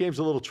 this game's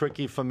a little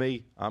tricky for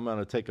me. I'm going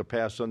to take a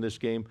pass on this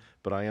game,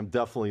 but I am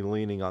definitely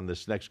leaning on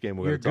this next game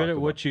we're going to talk about. You're good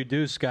at what you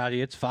do,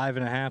 Scotty. It's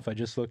 5.5. I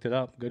just looked it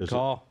up. Good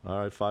call. All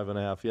right,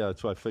 5.5. Yeah,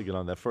 that's what I figured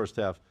on that first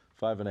half.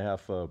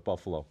 5.5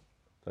 Buffalo.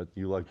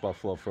 You like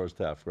Buffalo first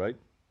half, right?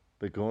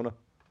 Big Una?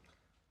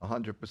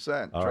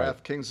 100%.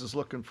 DraftKings is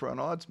looking for an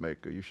odds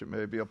maker. You should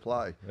maybe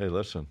apply. Hey,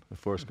 listen, the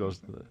first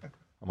goes.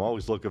 I'm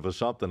always looking for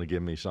something to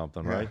give me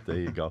something, right? There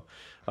you go.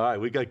 All right,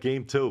 we got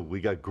game 2. We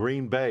got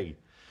Green Bay.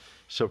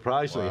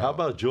 Surprisingly, how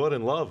about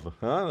Jordan Love?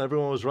 Huh?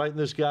 Everyone was writing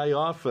this guy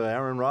off.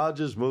 Aaron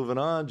Rodgers moving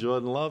on.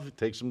 Jordan Love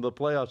takes him to the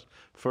playoffs.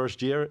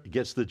 First year,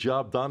 gets the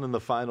job done in the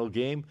final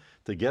game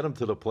to get him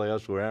to the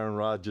playoffs where Aaron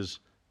Rodgers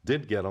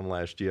did get him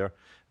last year.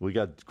 We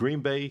got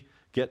Green Bay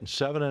getting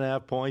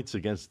 7.5 points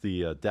against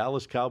the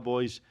Dallas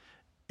Cowboys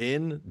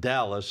in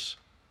Dallas.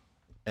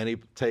 Any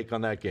take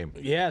on that game?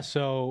 Yeah,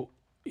 so,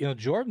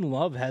 Jordan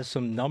Love has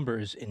some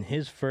numbers in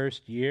his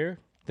first year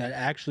that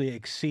actually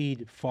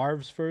exceed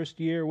Favre's first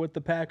year with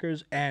the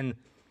Packers and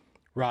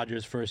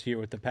Rodgers' first year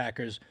with the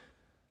Packers.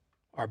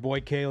 Our boy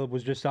Caleb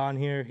was just on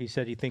here. He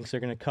said he thinks they're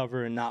going to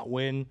cover and not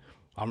win.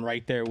 I'm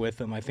right there with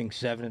him. I think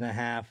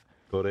 7.5.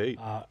 Go to 8.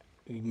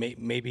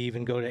 Maybe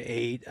even go to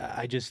 8.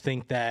 I just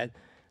think that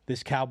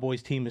this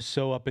Cowboys team is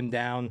so up and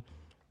down.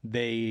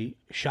 They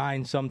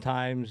shine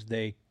sometimes,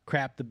 they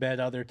crap the bed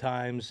other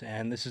times,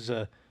 and this is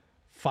a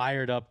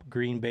fired-up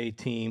Green Bay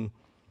team.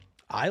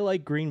 I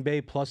like Green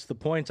Bay plus the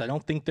points. I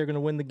don't think they're going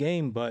to win the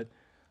game, but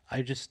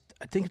I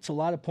think it's a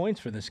lot of points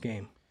for this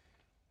game.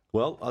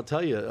 Well, I'll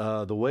tell you,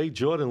 the way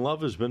Jordan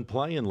Love has been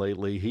playing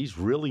lately, he's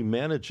really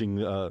managing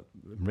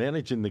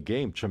the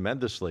game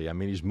tremendously. I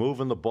mean, he's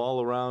moving the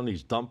ball around,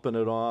 he's dumping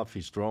it off,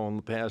 he's throwing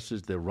the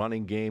passes, they're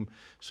running game.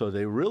 So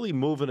they're really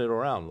moving it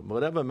around.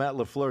 Whatever Matt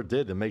LaFleur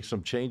did to make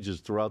some changes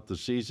throughout the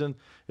season,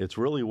 it's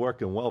really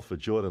working well for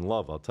Jordan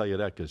Love. I'll tell you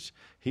that because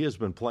he has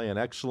been playing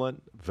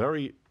excellent,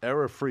 very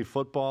error-free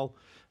football,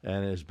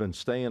 and has been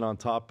staying on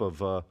top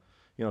of,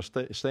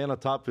 staying on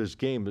top of his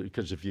game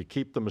because if you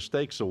keep the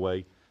mistakes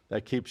away,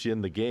 that keeps you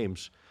in the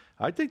games.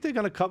 I think they're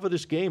going to cover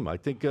this game. I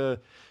think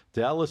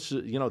Dallas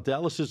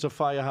is a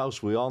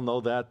firehouse. We all know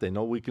that. They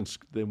know we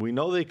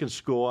know they can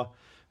score.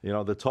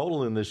 The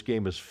total in this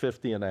game is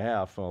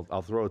 50.5.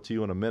 I'll throw it to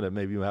you in a minute.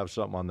 Maybe you have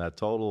something on that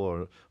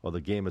total or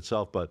the game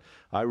itself. But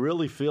I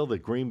really feel that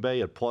Green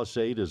Bay at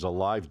 +8 is a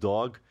live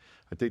dog.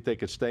 I think they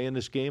could stay in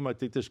this game. I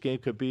think this game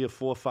could be a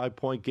 4 or 5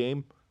 point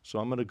game. So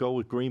I'm going to go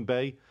with Green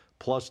Bay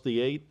plus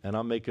the 8, and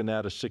I'm making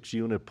that a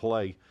 6-unit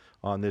play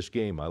on this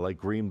game. I like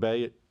Green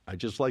Bay. I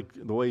just like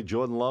the way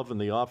Jordan Love and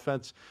the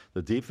offense.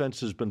 The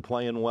defense has been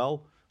playing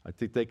well. I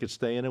think they could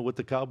stay in it with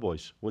the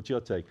Cowboys. What's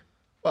your take?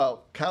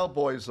 Well,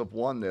 Cowboys have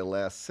won their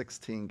last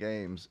 16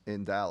 games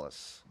in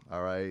Dallas.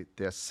 All right,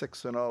 they're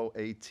 6-0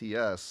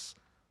 ATS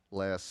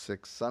last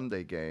 6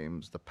 Sunday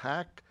games. The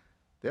Pack,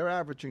 they're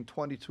averaging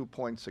 22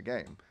 points a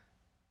game.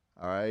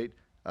 All right,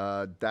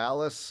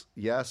 Dallas,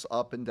 yes,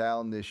 up and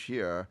down this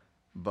year,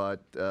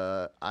 but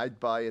I'd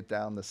buy it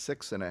down to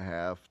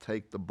 6.5.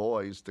 Take the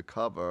boys to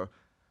cover.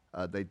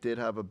 They did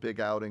have a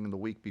big outing the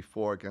week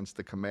before against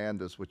the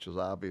Commanders, which is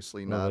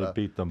obviously they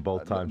beat them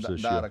both times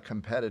this year. Not a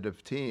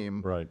competitive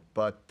team, right?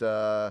 But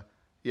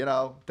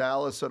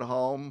Dallas at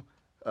home,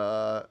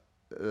 the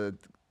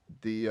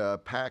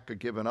Pack are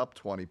giving up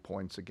 20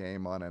 points a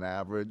game on an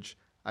average.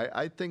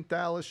 I think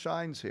Dallas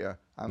shines here.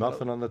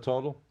 Nothing on the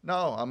total?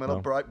 No, I'm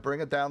going to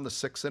bring it down to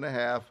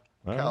 6.5.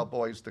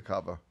 Cowboys to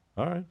cover.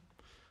 All right.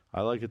 I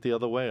like it the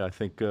other way. I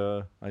think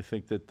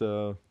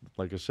that,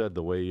 like I said,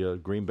 the way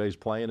Green Bay's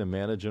playing and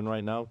managing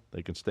right now,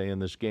 they can stay in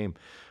this game.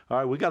 All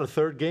right, we got a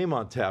third game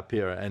on tap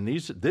here, and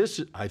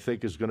this I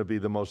think is going to be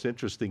the most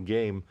interesting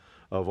game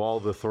of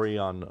all the 3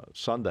 on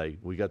Sunday.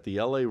 We got the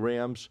L.A.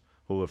 Rams,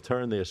 who have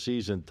turned their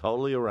season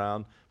totally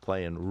around,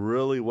 playing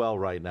really well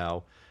right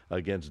now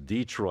against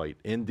Detroit,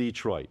 in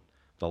Detroit.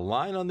 The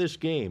line on this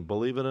game,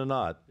 believe it or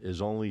not,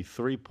 is only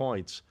 3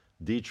 points,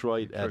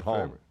 Detroit at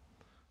home. Favorite.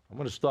 I'm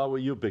going to start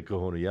with you, Big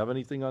Kahuna. You have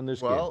anything on this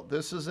game? Well,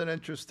 this is an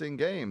interesting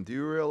game. Do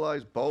you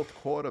realize both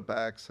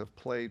quarterbacks have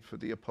played for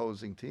the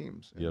opposing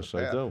teams? Yes,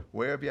 I do.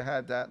 Where have you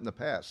had that in the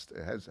past?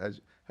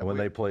 When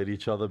they played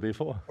each other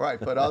before. Right,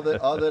 but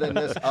other than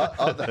this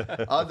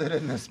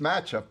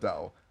matchup,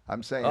 though,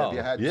 I'm saying, have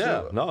you had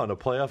two? No, in a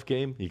playoff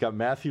game, you got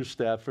Mathews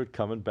Stafford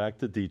coming back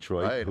to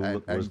Detroit,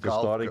 who was the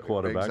starting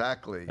quarterback.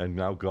 Exactly. And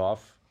now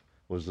Goff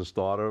was the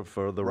starter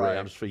for the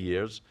Rams for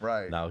years.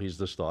 Right. Now he's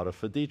the starter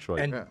for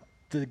Detroit. And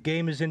the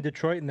game is in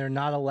Detroit, and they're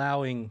not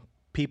allowing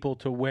people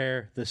to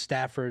wear the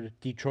Stafford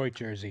Detroit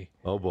jersey.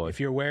 Oh, boy.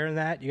 If you're wearing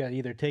that, you got to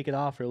either take it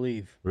off or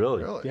leave.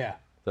 Really? Yeah.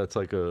 That's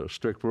like a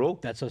strict rule?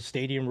 That's a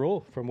stadium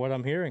rule, from what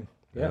I'm hearing.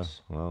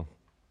 Yes. Yeah, well,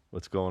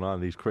 what's going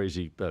on? These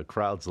crazy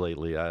crowds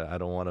lately. I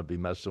don't want to be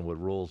messing with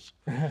rules.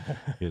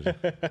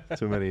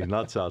 Too many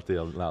nuts out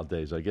there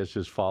nowadays. I guess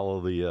just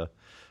follow the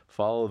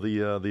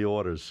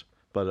orders.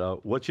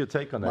 But what's your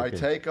take on that? My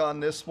take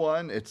on this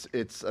one,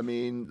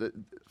 the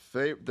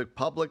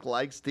public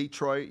likes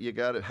Detroit. You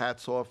got it.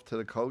 Hats off to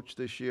the coach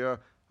this year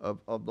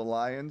of the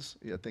Lions.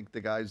 I think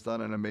the guy's done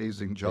an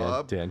amazing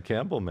job. Dan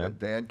Campbell, man.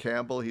 Dan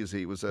Campbell. He's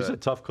a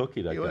tough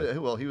cookie. That guy.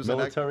 He was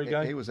military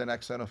guy. He was an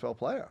ex-NFL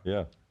player.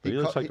 Yeah, he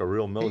looks like a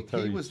real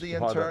military. He was the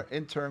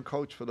intern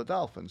coach for the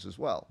Dolphins as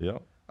well. Yeah.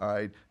 All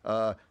right.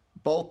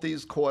 Both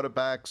these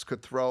quarterbacks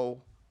could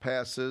throw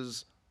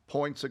passes.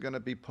 Points are going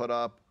to be put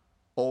up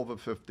over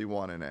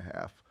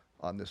 51.5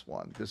 on this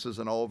one. This is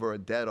a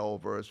dead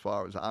over as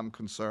far as I'm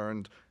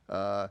concerned.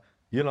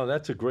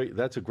 That's a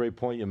great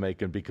point you're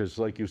making, because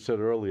like you said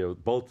earlier,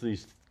 both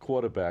these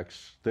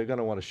quarterbacks, they're going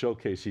to want to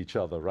showcase each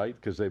other, right?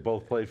 Because they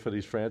both played for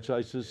these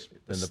franchises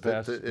in the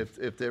past.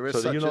 If there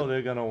is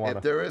they're going to want.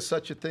 If there is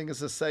such a thing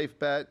as a safe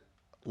bet,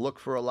 look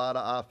for a lot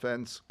of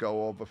offense.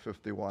 Go over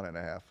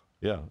 51.5.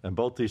 Yeah, and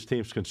both these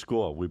teams can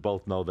score. We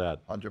both know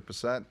that.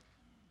 100%.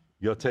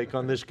 Your take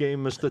on this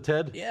game, Mr.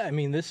 Ted? Yeah, I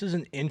mean, this is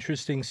an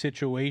interesting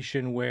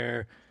situation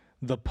where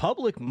the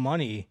public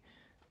money,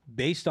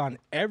 based on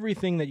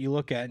everything that you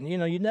look at, and,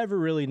 you never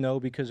really know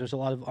because there's a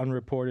lot of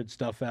unreported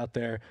stuff out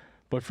there,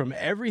 but from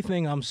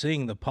everything I'm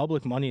seeing, the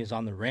public money is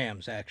on the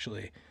Rams,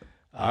 actually.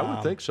 I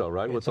would think so,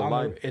 right? With the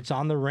line. It's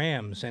on the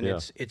Rams, and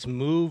it's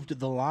moved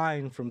the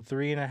line from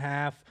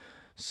 3.5.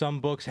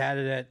 Some books had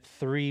it at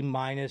 3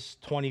 minus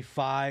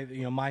 25,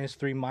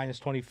 -3,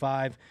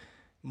 -25.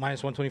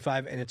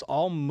 -125, and it's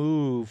all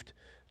moved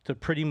to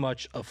pretty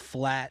much a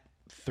flat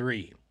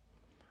 3,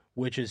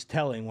 which is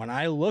telling. When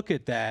I look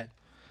at that,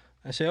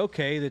 I say,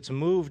 okay, that's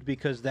moved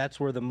because that's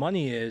where the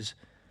money is.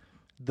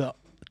 The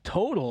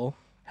total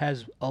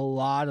has a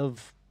lot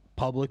of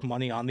public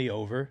money on the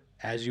over,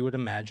 as you would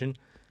imagine,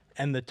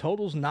 and the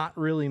total's not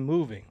really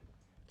moving.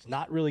 It's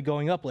not really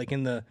going up. Like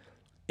in the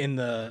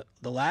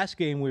last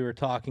game we were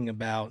talking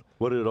about.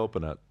 What did it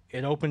open at?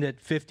 It opened at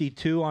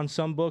 52 on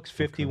some books,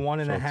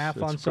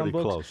 51.5 on some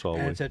books,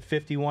 and it's at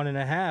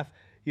 51.5.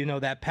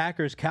 That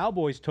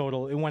Packers-Cowboys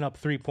total, it went up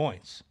 3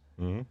 points,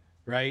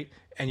 right?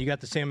 And you got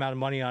the same amount of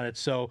money on it.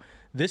 So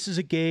this is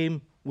a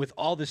game, with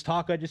all this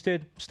talk I just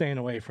did, staying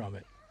away from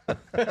it.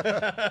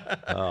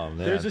 Oh, man.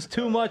 There's just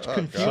too much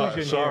confusion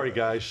here. Sorry,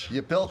 guys.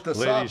 You built this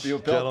Ladies, up. You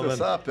built gentlemen,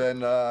 this up,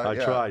 and I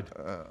tried.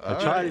 I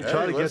try to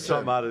get listen.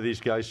 something out of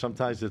these guys.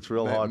 Sometimes it's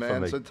real hard for me.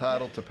 Man's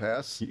entitled to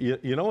pass.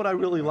 You know what I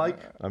really like?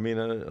 I mean,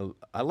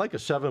 I like a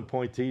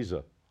 7-point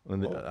teaser.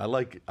 And I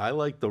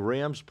like the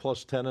Rams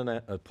plus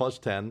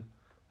 10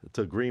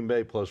 to Green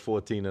Bay plus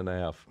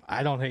 14.5.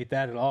 I don't hate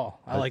that at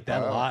all. I like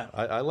that a lot.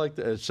 I like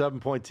the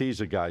 7-point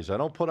teaser, guys. I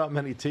don't put out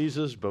many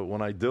teasers, but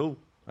when I do,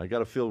 I got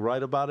to feel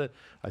right about it.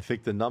 I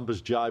think the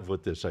numbers jive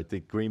with this. I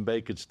think Green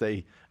Bay could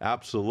stay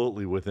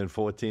absolutely within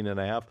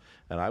 14.5,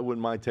 and I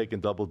wouldn't mind taking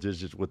double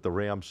digits with the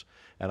Rams.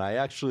 And I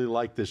actually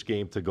like this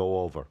game to go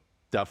over.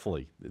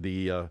 Definitely.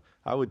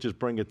 I would just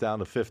bring it down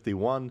to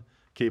 51,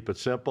 keep it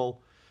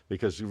simple.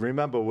 Because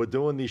remember, we're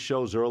doing these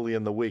shows early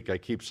in the week. I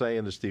keep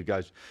saying this to you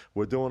guys.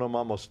 We're doing them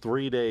almost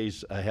 3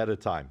 days ahead of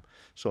time.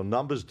 So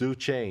numbers do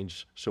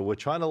change. So we're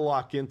trying to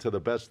lock into the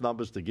best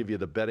numbers to give you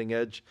the betting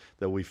edge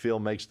that we feel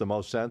makes the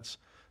most sense.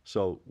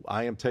 So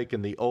I am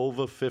taking the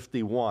over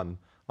 51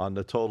 on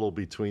the total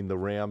between the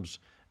Rams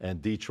and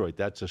Detroit.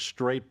 That's a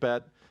straight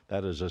bet.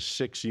 That is a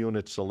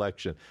 6-unit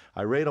selection.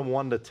 I rate them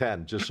 1 to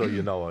 10, just so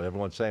you know.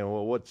 Everyone's saying,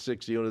 well, what's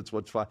 6 units?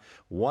 What's 5?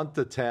 1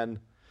 to 10.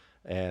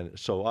 And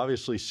so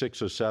obviously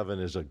 6 or 7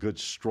 is a good,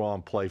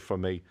 strong play for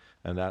me,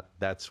 and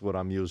that's what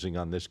I'm using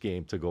on this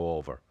game to go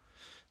over.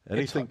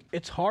 Anything?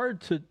 It's hard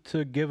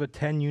to give a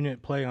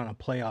 10-unit play on a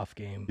playoff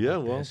game. Yeah,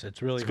 like well, this.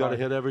 It's really got to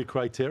hit every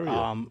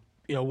criteria.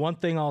 One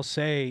thing I'll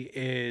say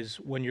is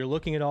when you're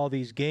looking at all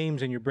these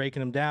games and you're breaking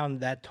them down,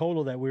 that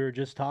total that we were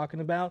just talking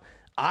about,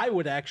 I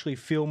would actually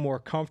feel more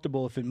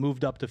comfortable if it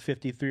moved up to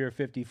 53 or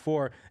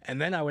 54, and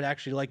then I would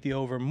actually like the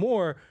over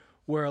more,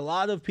 where a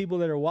lot of people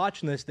that are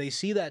watching this, they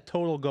see that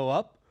total go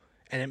up,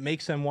 and it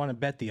makes them want to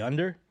bet the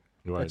under.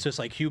 Right. It's just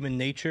like human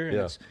nature, and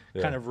it's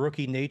kind of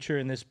rookie nature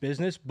in this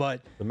business.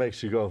 But it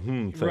makes you go,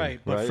 thing, right.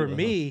 But for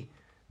me,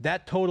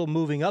 that total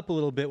moving up a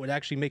little bit would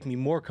actually make me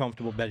more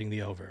comfortable betting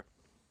the over.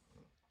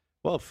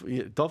 Well,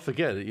 don't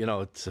forget,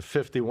 it's a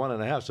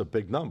 51.5. It's a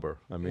big number.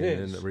 I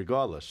mean,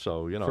 regardless.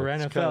 So, for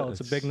NFL,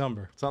 it's a big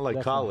number. It's not like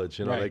Definitely. College.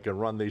 They can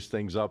run these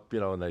things up,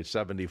 and they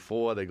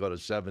 74, they go to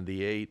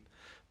 78.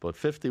 But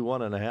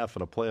 51.5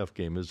 in a playoff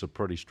game is a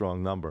pretty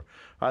strong number.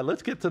 All right,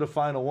 let's get to the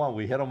final one.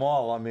 We hit them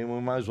all. I mean, we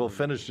might as well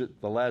finish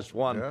it, the last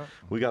one. Yeah.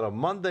 We got a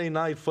Monday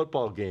night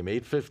football game,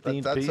 8:15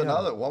 p.m. That's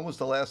another. When was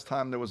the last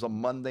time there was a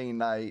Monday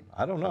night?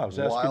 I don't know. I was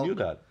asking you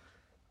that.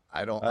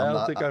 I don't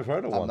think I've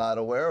heard of one. I'm not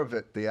aware of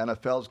it. The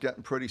NFL's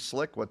getting pretty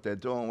slick what they're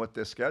doing with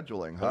their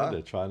scheduling, huh? Yeah,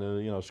 they're trying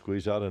to,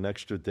 squeeze out an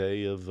extra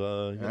day of,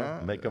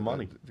 making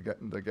money.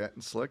 They're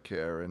getting slick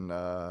here. And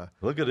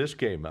look at this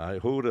game.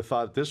 Who would have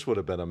thought this would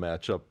have been a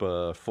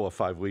matchup 4 or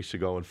 5 weeks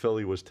ago when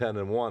Philly was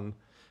 10-1?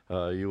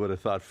 You would have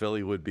thought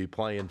Philly would be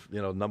playing,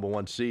 number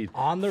 1 seed.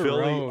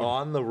 Philly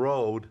on the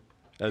road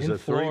as a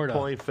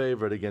 3-point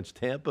favorite against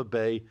Tampa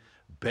Bay.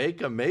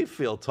 Baker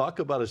Mayfield, talk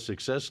about a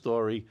success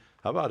story.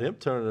 How about him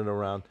turning it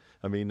around?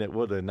 I mean, they're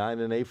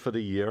 9-8 for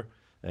the year.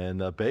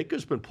 And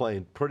Baker's been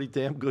playing pretty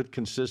damn good,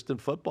 consistent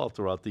football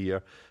throughout the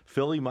year.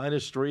 Philly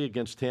 -3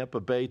 against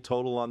Tampa Bay.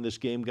 Total on this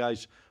game,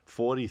 guys,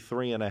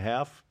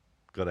 43.5.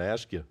 Got to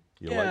ask you.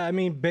 I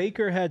mean,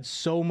 Baker had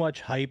so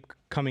much hype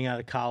coming out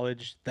of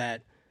college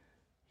that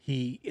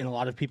he, in a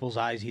lot of people's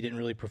eyes, he didn't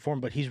really perform.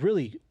 But he's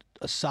really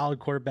a solid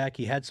quarterback.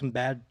 He had some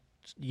bad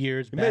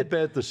years. He made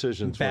bad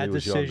decisions when he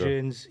was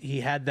younger.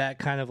 He had that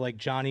kind of like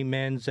Johnny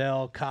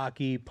Manziel,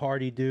 cocky,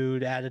 party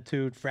dude,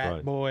 attitude,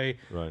 frat boy.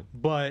 Right.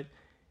 But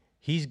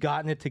he's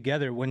gotten it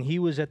together. When he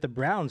was at the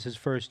Browns his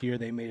first year,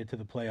 they made it to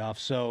the playoffs.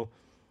 So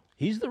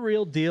he's the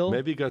real deal.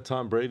 Maybe he got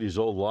Tom Brady's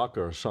old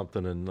locker or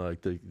something, and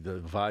like the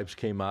vibes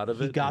came out of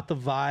it. He got the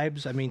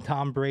vibes. I mean,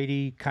 Tom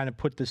Brady kind of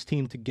put this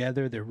team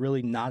together. They're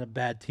really not a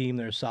bad team.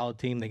 They're a solid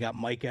team. They got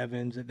Mike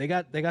Evans. They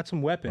got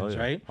some weapons,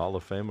 right? Hall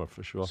of Famer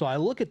for sure. So I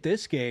look at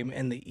this game,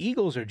 and the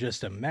Eagles are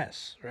just a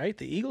mess, right?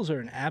 The Eagles are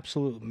an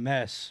absolute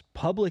mess.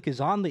 Public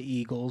is on the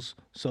Eagles,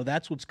 so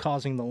that's what's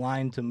causing the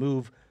line to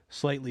move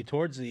slightly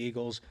towards the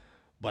Eagles.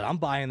 But I'm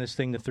buying this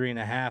thing to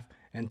 3.5.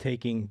 And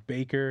taking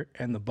Baker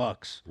and the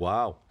Bucks.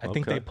 Wow. I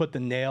think they put the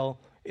nail.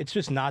 It's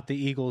just not the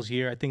Eagles'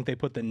 year. I think they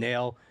put the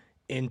nail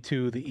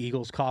into the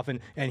Eagles' coffin.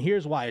 And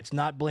here's why. It's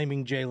not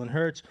blaming Jalen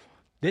Hurts.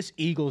 This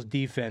Eagles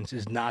defense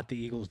is not the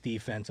Eagles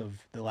defense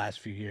of the last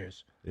few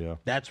years. Yeah.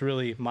 That's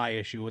really my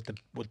issue with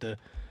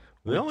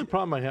the only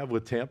problem I have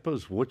with Tampa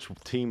is which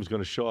team's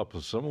going to show up.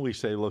 Some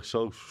weeks they look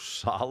so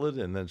solid,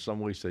 and then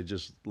some weeks they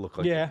just look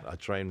like a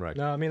train wreck.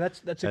 No, I mean that's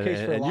the case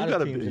for a lot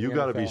of teams. You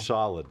got to be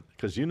solid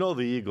because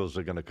the Eagles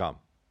are going to come.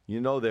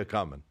 They're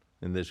coming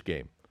in this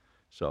game.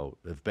 So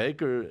if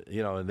Baker,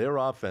 and their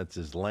offense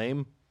is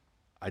lame,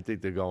 I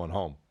think they're going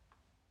home.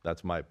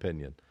 That's my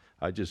opinion.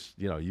 I just,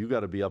 you got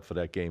to be up for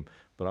that game.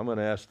 But I'm going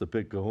to ask the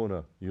Big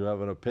Kahuna. You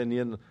have an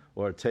opinion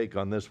or a take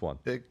on this one?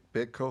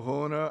 Big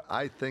Kahuna,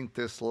 I think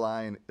this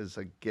line is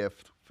a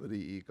gift for the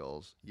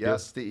Eagles.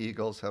 Yes, the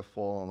Eagles have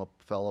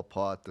fell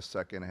apart the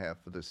second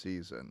half of the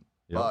season.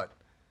 Yep. But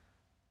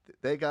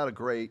they got a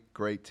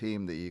great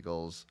team, the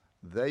Eagles.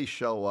 They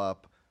show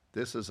up.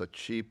 This is a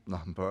cheap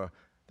number.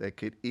 They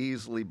could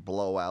easily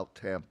blow out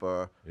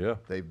Tampa. Yeah.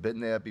 They've been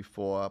there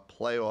before.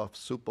 Playoff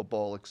Super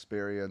Bowl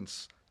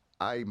experience.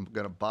 I'm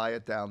going to buy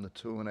it down to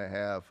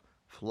 2.5.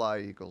 Fly,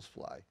 Eagles,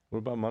 fly. What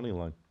about money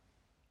line?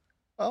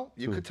 Well,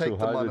 you could take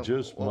the money.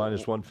 Juice,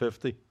 minus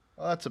 150.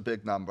 Oh, that's a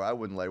big number. I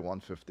wouldn't lay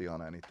 150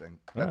 on anything.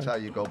 That's how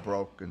you go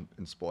broke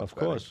in sports. Of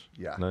course.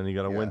 Yeah. And then you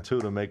got to win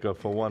 2 to make up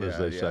for 1, as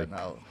they say.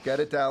 Now get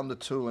it down to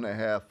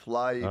 2.5.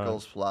 Fly,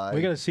 Eagles, fly.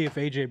 We got to see if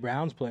A.J.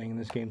 Brown's playing in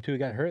this game too. He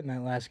got hurt in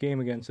that last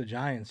game against the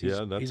Giants.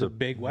 He's a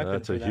big weapon.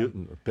 That's a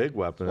big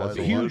weapon. That's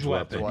a huge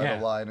weapon. That's why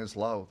the line is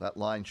low. That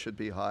line should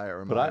be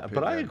higher.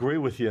 But I agree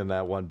with you in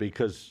that one,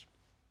 because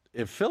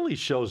if Philly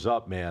shows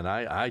up, man,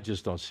 I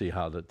just don't see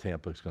how the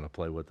Tampa's going to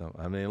play with them.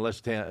 I mean,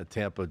 unless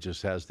Tampa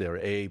just has their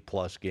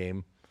A-plus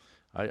game,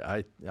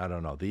 I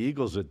don't know. The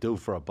Eagles are due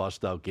for a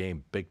bust-out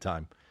game, big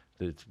time.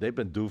 They've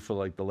been due for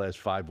like the last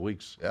 5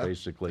 weeks,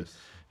 basically.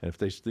 And if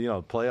they,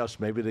 playoffs,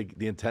 maybe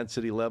the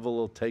intensity level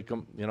will take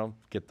them,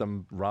 get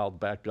them riled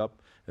back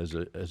up as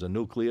a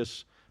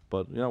nucleus.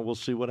 But, we'll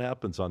see what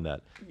happens on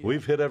that. Yeah.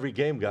 We've hit every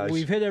game, guys.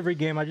 We've hit every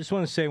game. I just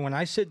want to say, when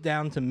I sit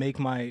down to make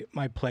my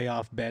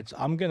playoff bets,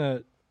 I'm going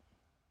to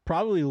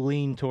probably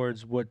lean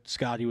towards what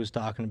Scotty was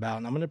talking about,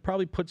 and I'm going to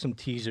probably put some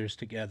teasers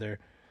together,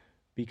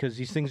 because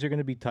these things are going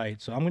to be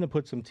tight. So I'm going to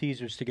put some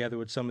teasers together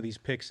with some of these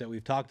picks that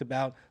we've talked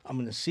about. I'm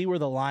going to see where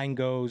the line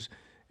goes,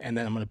 and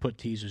then I'm going to put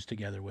teasers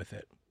together with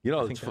it.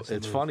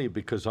 It's funny,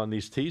 because on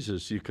these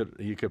teasers, you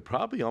could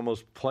probably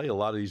almost play a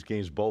lot of these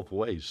games both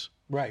ways.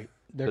 Right.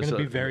 They're going to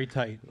be very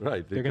tight.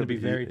 Right. They're going to be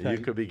very tight.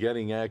 You could be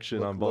getting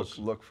action on both.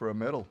 Look for a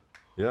middle.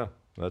 Yeah.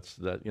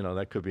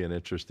 That could be an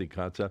interesting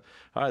concept.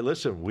 All right,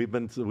 listen, we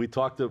went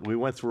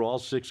through all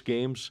 6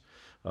 games.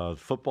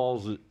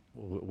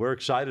 We're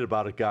excited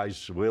about it,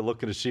 guys. We're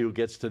looking to see who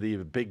gets to the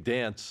big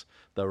dance,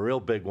 the real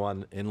big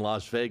one in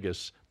Las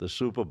Vegas, the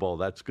Super Bowl.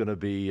 That's going to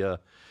be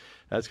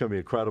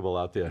incredible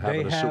out there,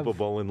 having a Super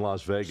Bowl in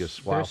Las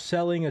Vegas. Wow. They're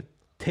selling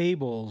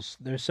tables.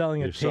 They're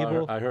selling a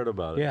table. I heard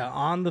about it. Yeah,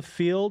 on the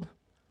field.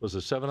 Was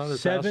it 700,000?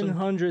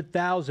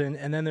 700,000,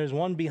 and then there's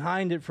one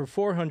behind it for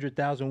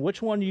 400,000.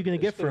 Which one are you going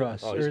to get for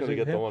us? Oh, he's going to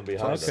get the one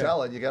behind it.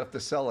 Sell it. You got to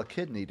sell a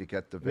kidney to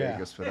get to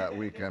Vegas for that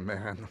weekend,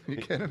 man. You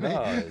kidding me?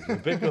 No, the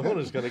Big Kahuna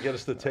is going to get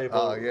us the table.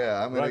 Oh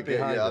yeah, I'm going to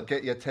get you. I'll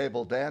get you a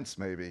table dance,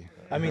 maybe.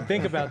 I mean,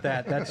 think about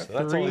that. That's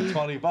only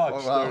 $20.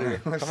 Well,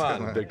 come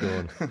on, Big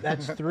Kahuna.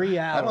 That's 3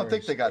 hours. I don't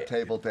think they got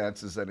table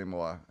dances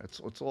anymore. It's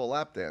all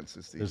lap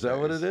dances these days. Is that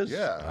what it is?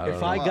 Yeah.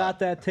 If I got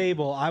that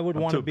table, I would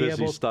want to be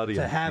able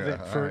to have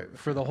it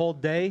for the whole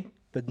day,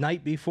 the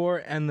night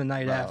before and the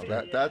night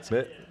after.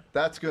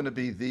 That's going to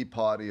be the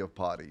party of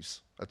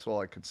parties. That's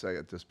all I could say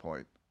at this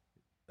point.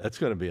 That's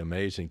going to be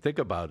amazing. Think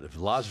about it.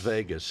 Las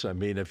Vegas, I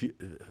mean,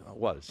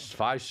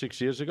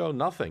 5-6 years ago,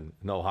 nothing.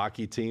 No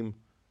hockey team,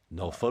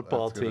 no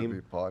football team.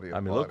 Be party of I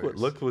mean, parties.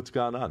 look what's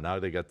gone on. Now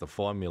they got the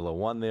Formula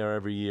One there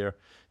every year.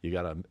 You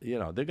got to,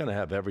 they're going to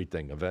have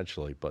everything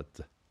eventually. But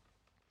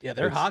yeah,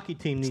 their hockey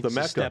team needs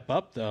to step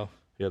up, though.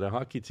 Yeah, their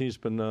hockey team's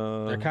been.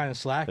 They're kind of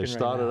slacking. They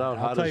started right now. out.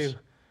 I'll tell you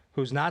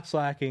who's not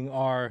slacking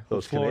are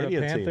those the Florida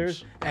Canadian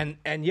Panthers. teams.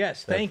 And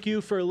yes, thank you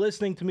for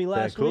listening to me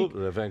last week.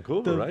 The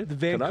Vancouver, right? The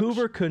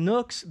Vancouver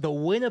Canucks, the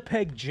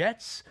Winnipeg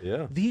Jets.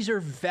 Yeah. These are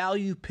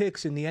value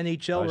picks in the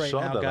NHL right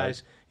now,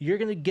 guys. You're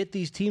going to get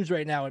these teams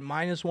right now at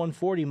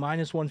 -140,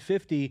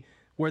 -150,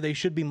 where they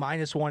should be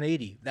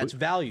 -180. That's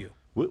value.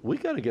 We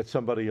got to get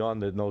somebody on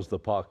that knows the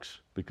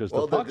pucks, because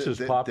the pucks is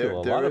popular.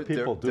 A lot of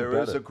people do better.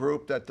 There is a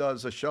group that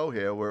does a show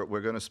here. We're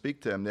going to speak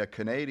to them. They're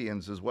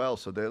Canadians as well,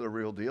 so they're the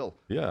real deal.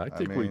 Yeah, I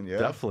think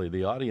definitely,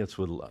 the audience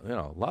would,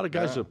 a lot of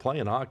guys are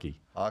playing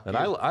hockey. And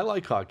I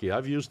like hockey.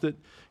 I've used it.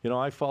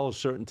 I follow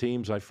certain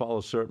teams. I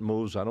follow certain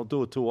moves. I don't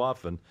do it too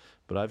often,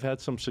 but I've had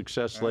some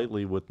success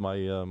lately with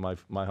my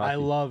hockey. I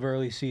love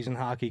early season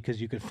hockey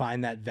because you could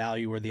find that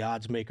value where the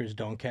odds makers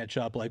don't catch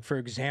up. Like, for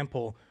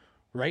example,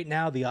 right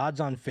now, the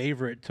odds-on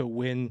favorite to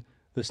win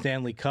the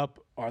Stanley Cup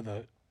are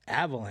the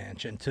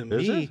Avalanche, and to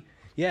me,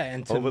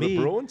 over the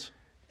Bruins.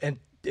 And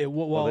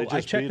I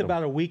checked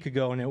about a week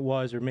ago, and it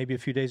was, or maybe a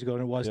few days ago,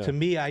 and it was. Yeah. To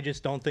me, I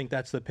just don't think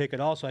that's the pick at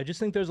all. So I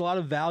just think there's a lot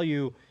of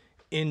value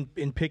in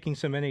picking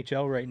some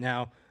NHL right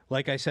now.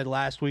 Like I said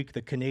last week,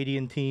 the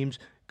Canadian teams,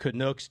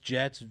 Canucks,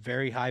 Jets,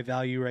 very high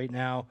value right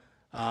now.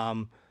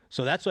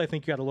 So that's what I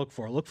think you got to look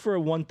for. Look for a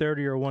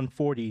 130 or a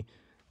 140.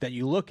 That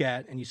you look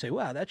at and you say,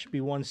 wow, that should be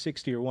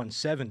 160 or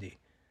 170.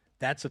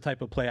 That's the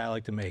type of play I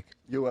like to make.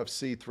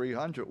 UFC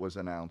 300 was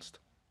announced.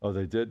 Oh,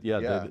 they did?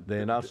 Yeah.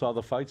 They announced all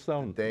the fights,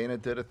 though? Dana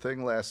did a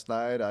thing last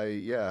night.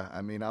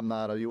 I mean, I'm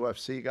not a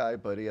UFC guy,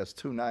 but he has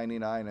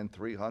 299 and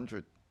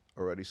 300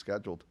 already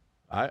scheduled.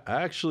 I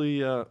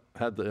actually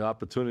had the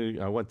opportunity.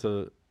 I went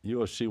to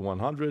UFC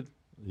 100,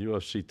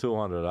 UFC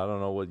 200. I don't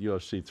know what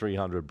UFC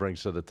 300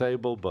 brings to the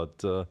table,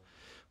 but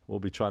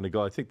we'll be trying to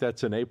go. I think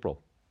that's in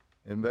April.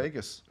 In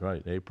Vegas.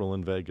 Right, April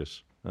in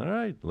Vegas. All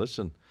right,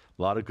 listen,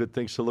 a lot of good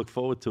things to look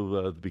forward to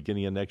at the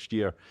beginning of next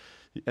year.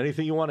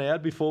 Anything you want to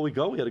add before we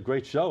go? We had a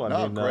great show.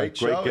 Great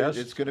show. Guest.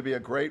 It's going to be a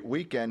great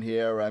weekend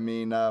here. I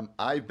mean,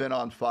 I've been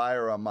on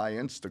fire on my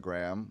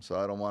Instagram, so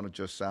I don't want to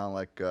just sound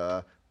like,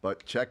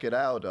 but check it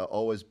out,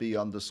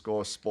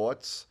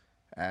 OSB_sports.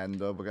 And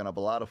we're going to have a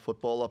lot of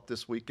football up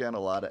this weekend, a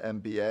lot of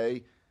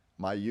NBA.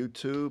 my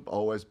YouTube,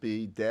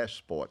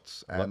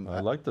 OSB-Sports. And I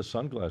like the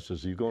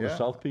sunglasses. Are you going to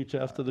South Beach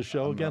after the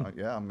show again?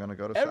 I'm going to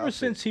go to Ever South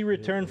since Beach. he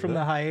returned from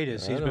the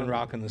hiatus, he's been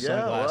rocking the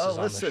sunglasses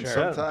on the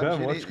shirt.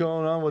 Ben, what's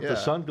going on with the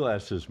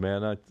sunglasses,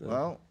 man? I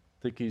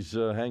think he's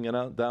hanging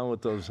out down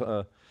with those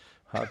hot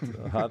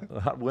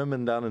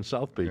women down in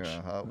South Beach.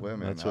 Yeah, hot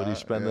women. That's what he's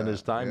spending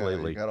his time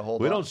lately.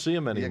 We don't see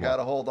him anymore. You got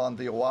to hold on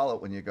to your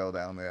wallet when you go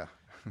down there.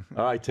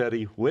 All right,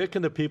 Teddy, where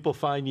can the people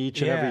find you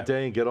each and every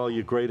day and get all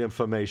your great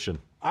information?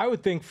 I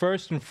would think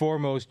first and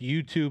foremost,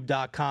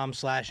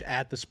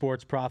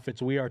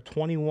 youtube.com/@thesportsprophets. We are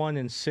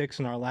 21-6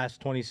 in our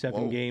last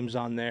 27 games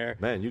on there.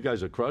 Man, you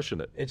guys are crushing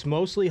it. It's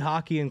mostly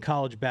hockey and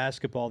college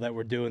basketball that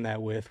we're doing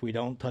that with. We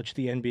don't touch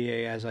the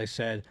NBA, as I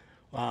said.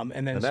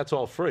 And that's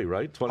all free,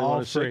 right?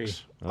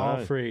 21-6? All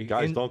free.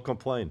 Guys, don't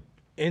complain.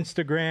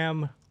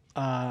 Instagram,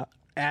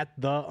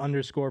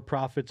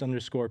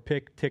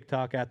 @the_prophets_pick.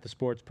 TikTok,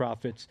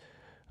 @thesportsprophets.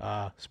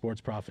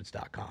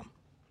 Sportsprophets.com.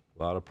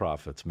 A lot of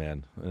profits,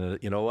 man.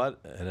 You know what?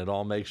 And it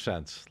all makes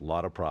sense. A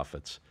lot of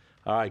profits.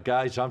 All right,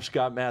 guys, I'm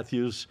Scott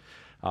Mathews.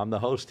 I'm the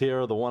host here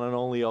of the one and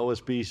only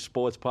OSB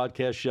Sports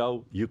Podcast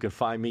Show. You can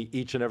find me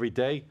each and every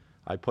day.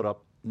 I put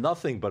up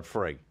nothing but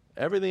free.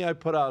 Everything I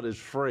put out is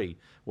free,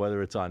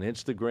 whether it's on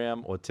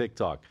Instagram or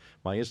TikTok.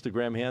 My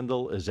Instagram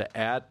handle is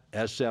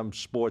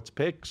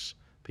 @SMSportsPicks,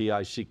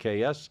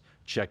 PICKS.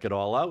 Check it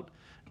all out.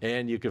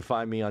 And you can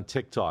find me on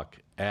TikTok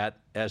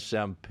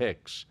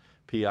 @SMPicks,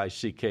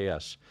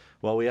 PICKS.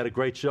 Well, we had a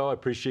great show. I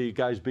appreciate you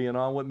guys being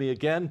on with me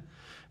again.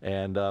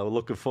 And we're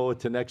looking forward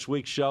to next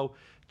week's show.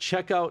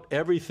 Check out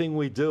everything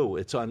we do.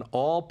 It's on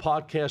all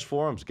podcast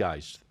forums,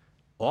 guys.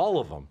 All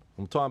of them.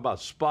 I'm talking about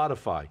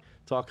Spotify,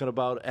 talking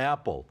about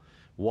Apple.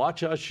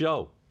 Watch our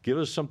show. Give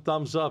us some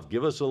thumbs up.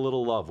 Give us a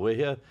little love. We're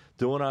here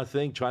doing our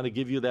thing, trying to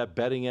give you that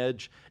betting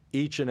edge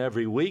each and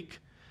every week.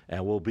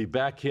 And we'll be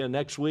back here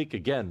next week.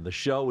 Again, the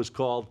show is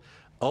called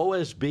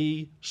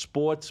OSB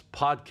Sports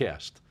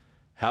Podcast.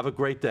 Have a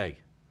great day.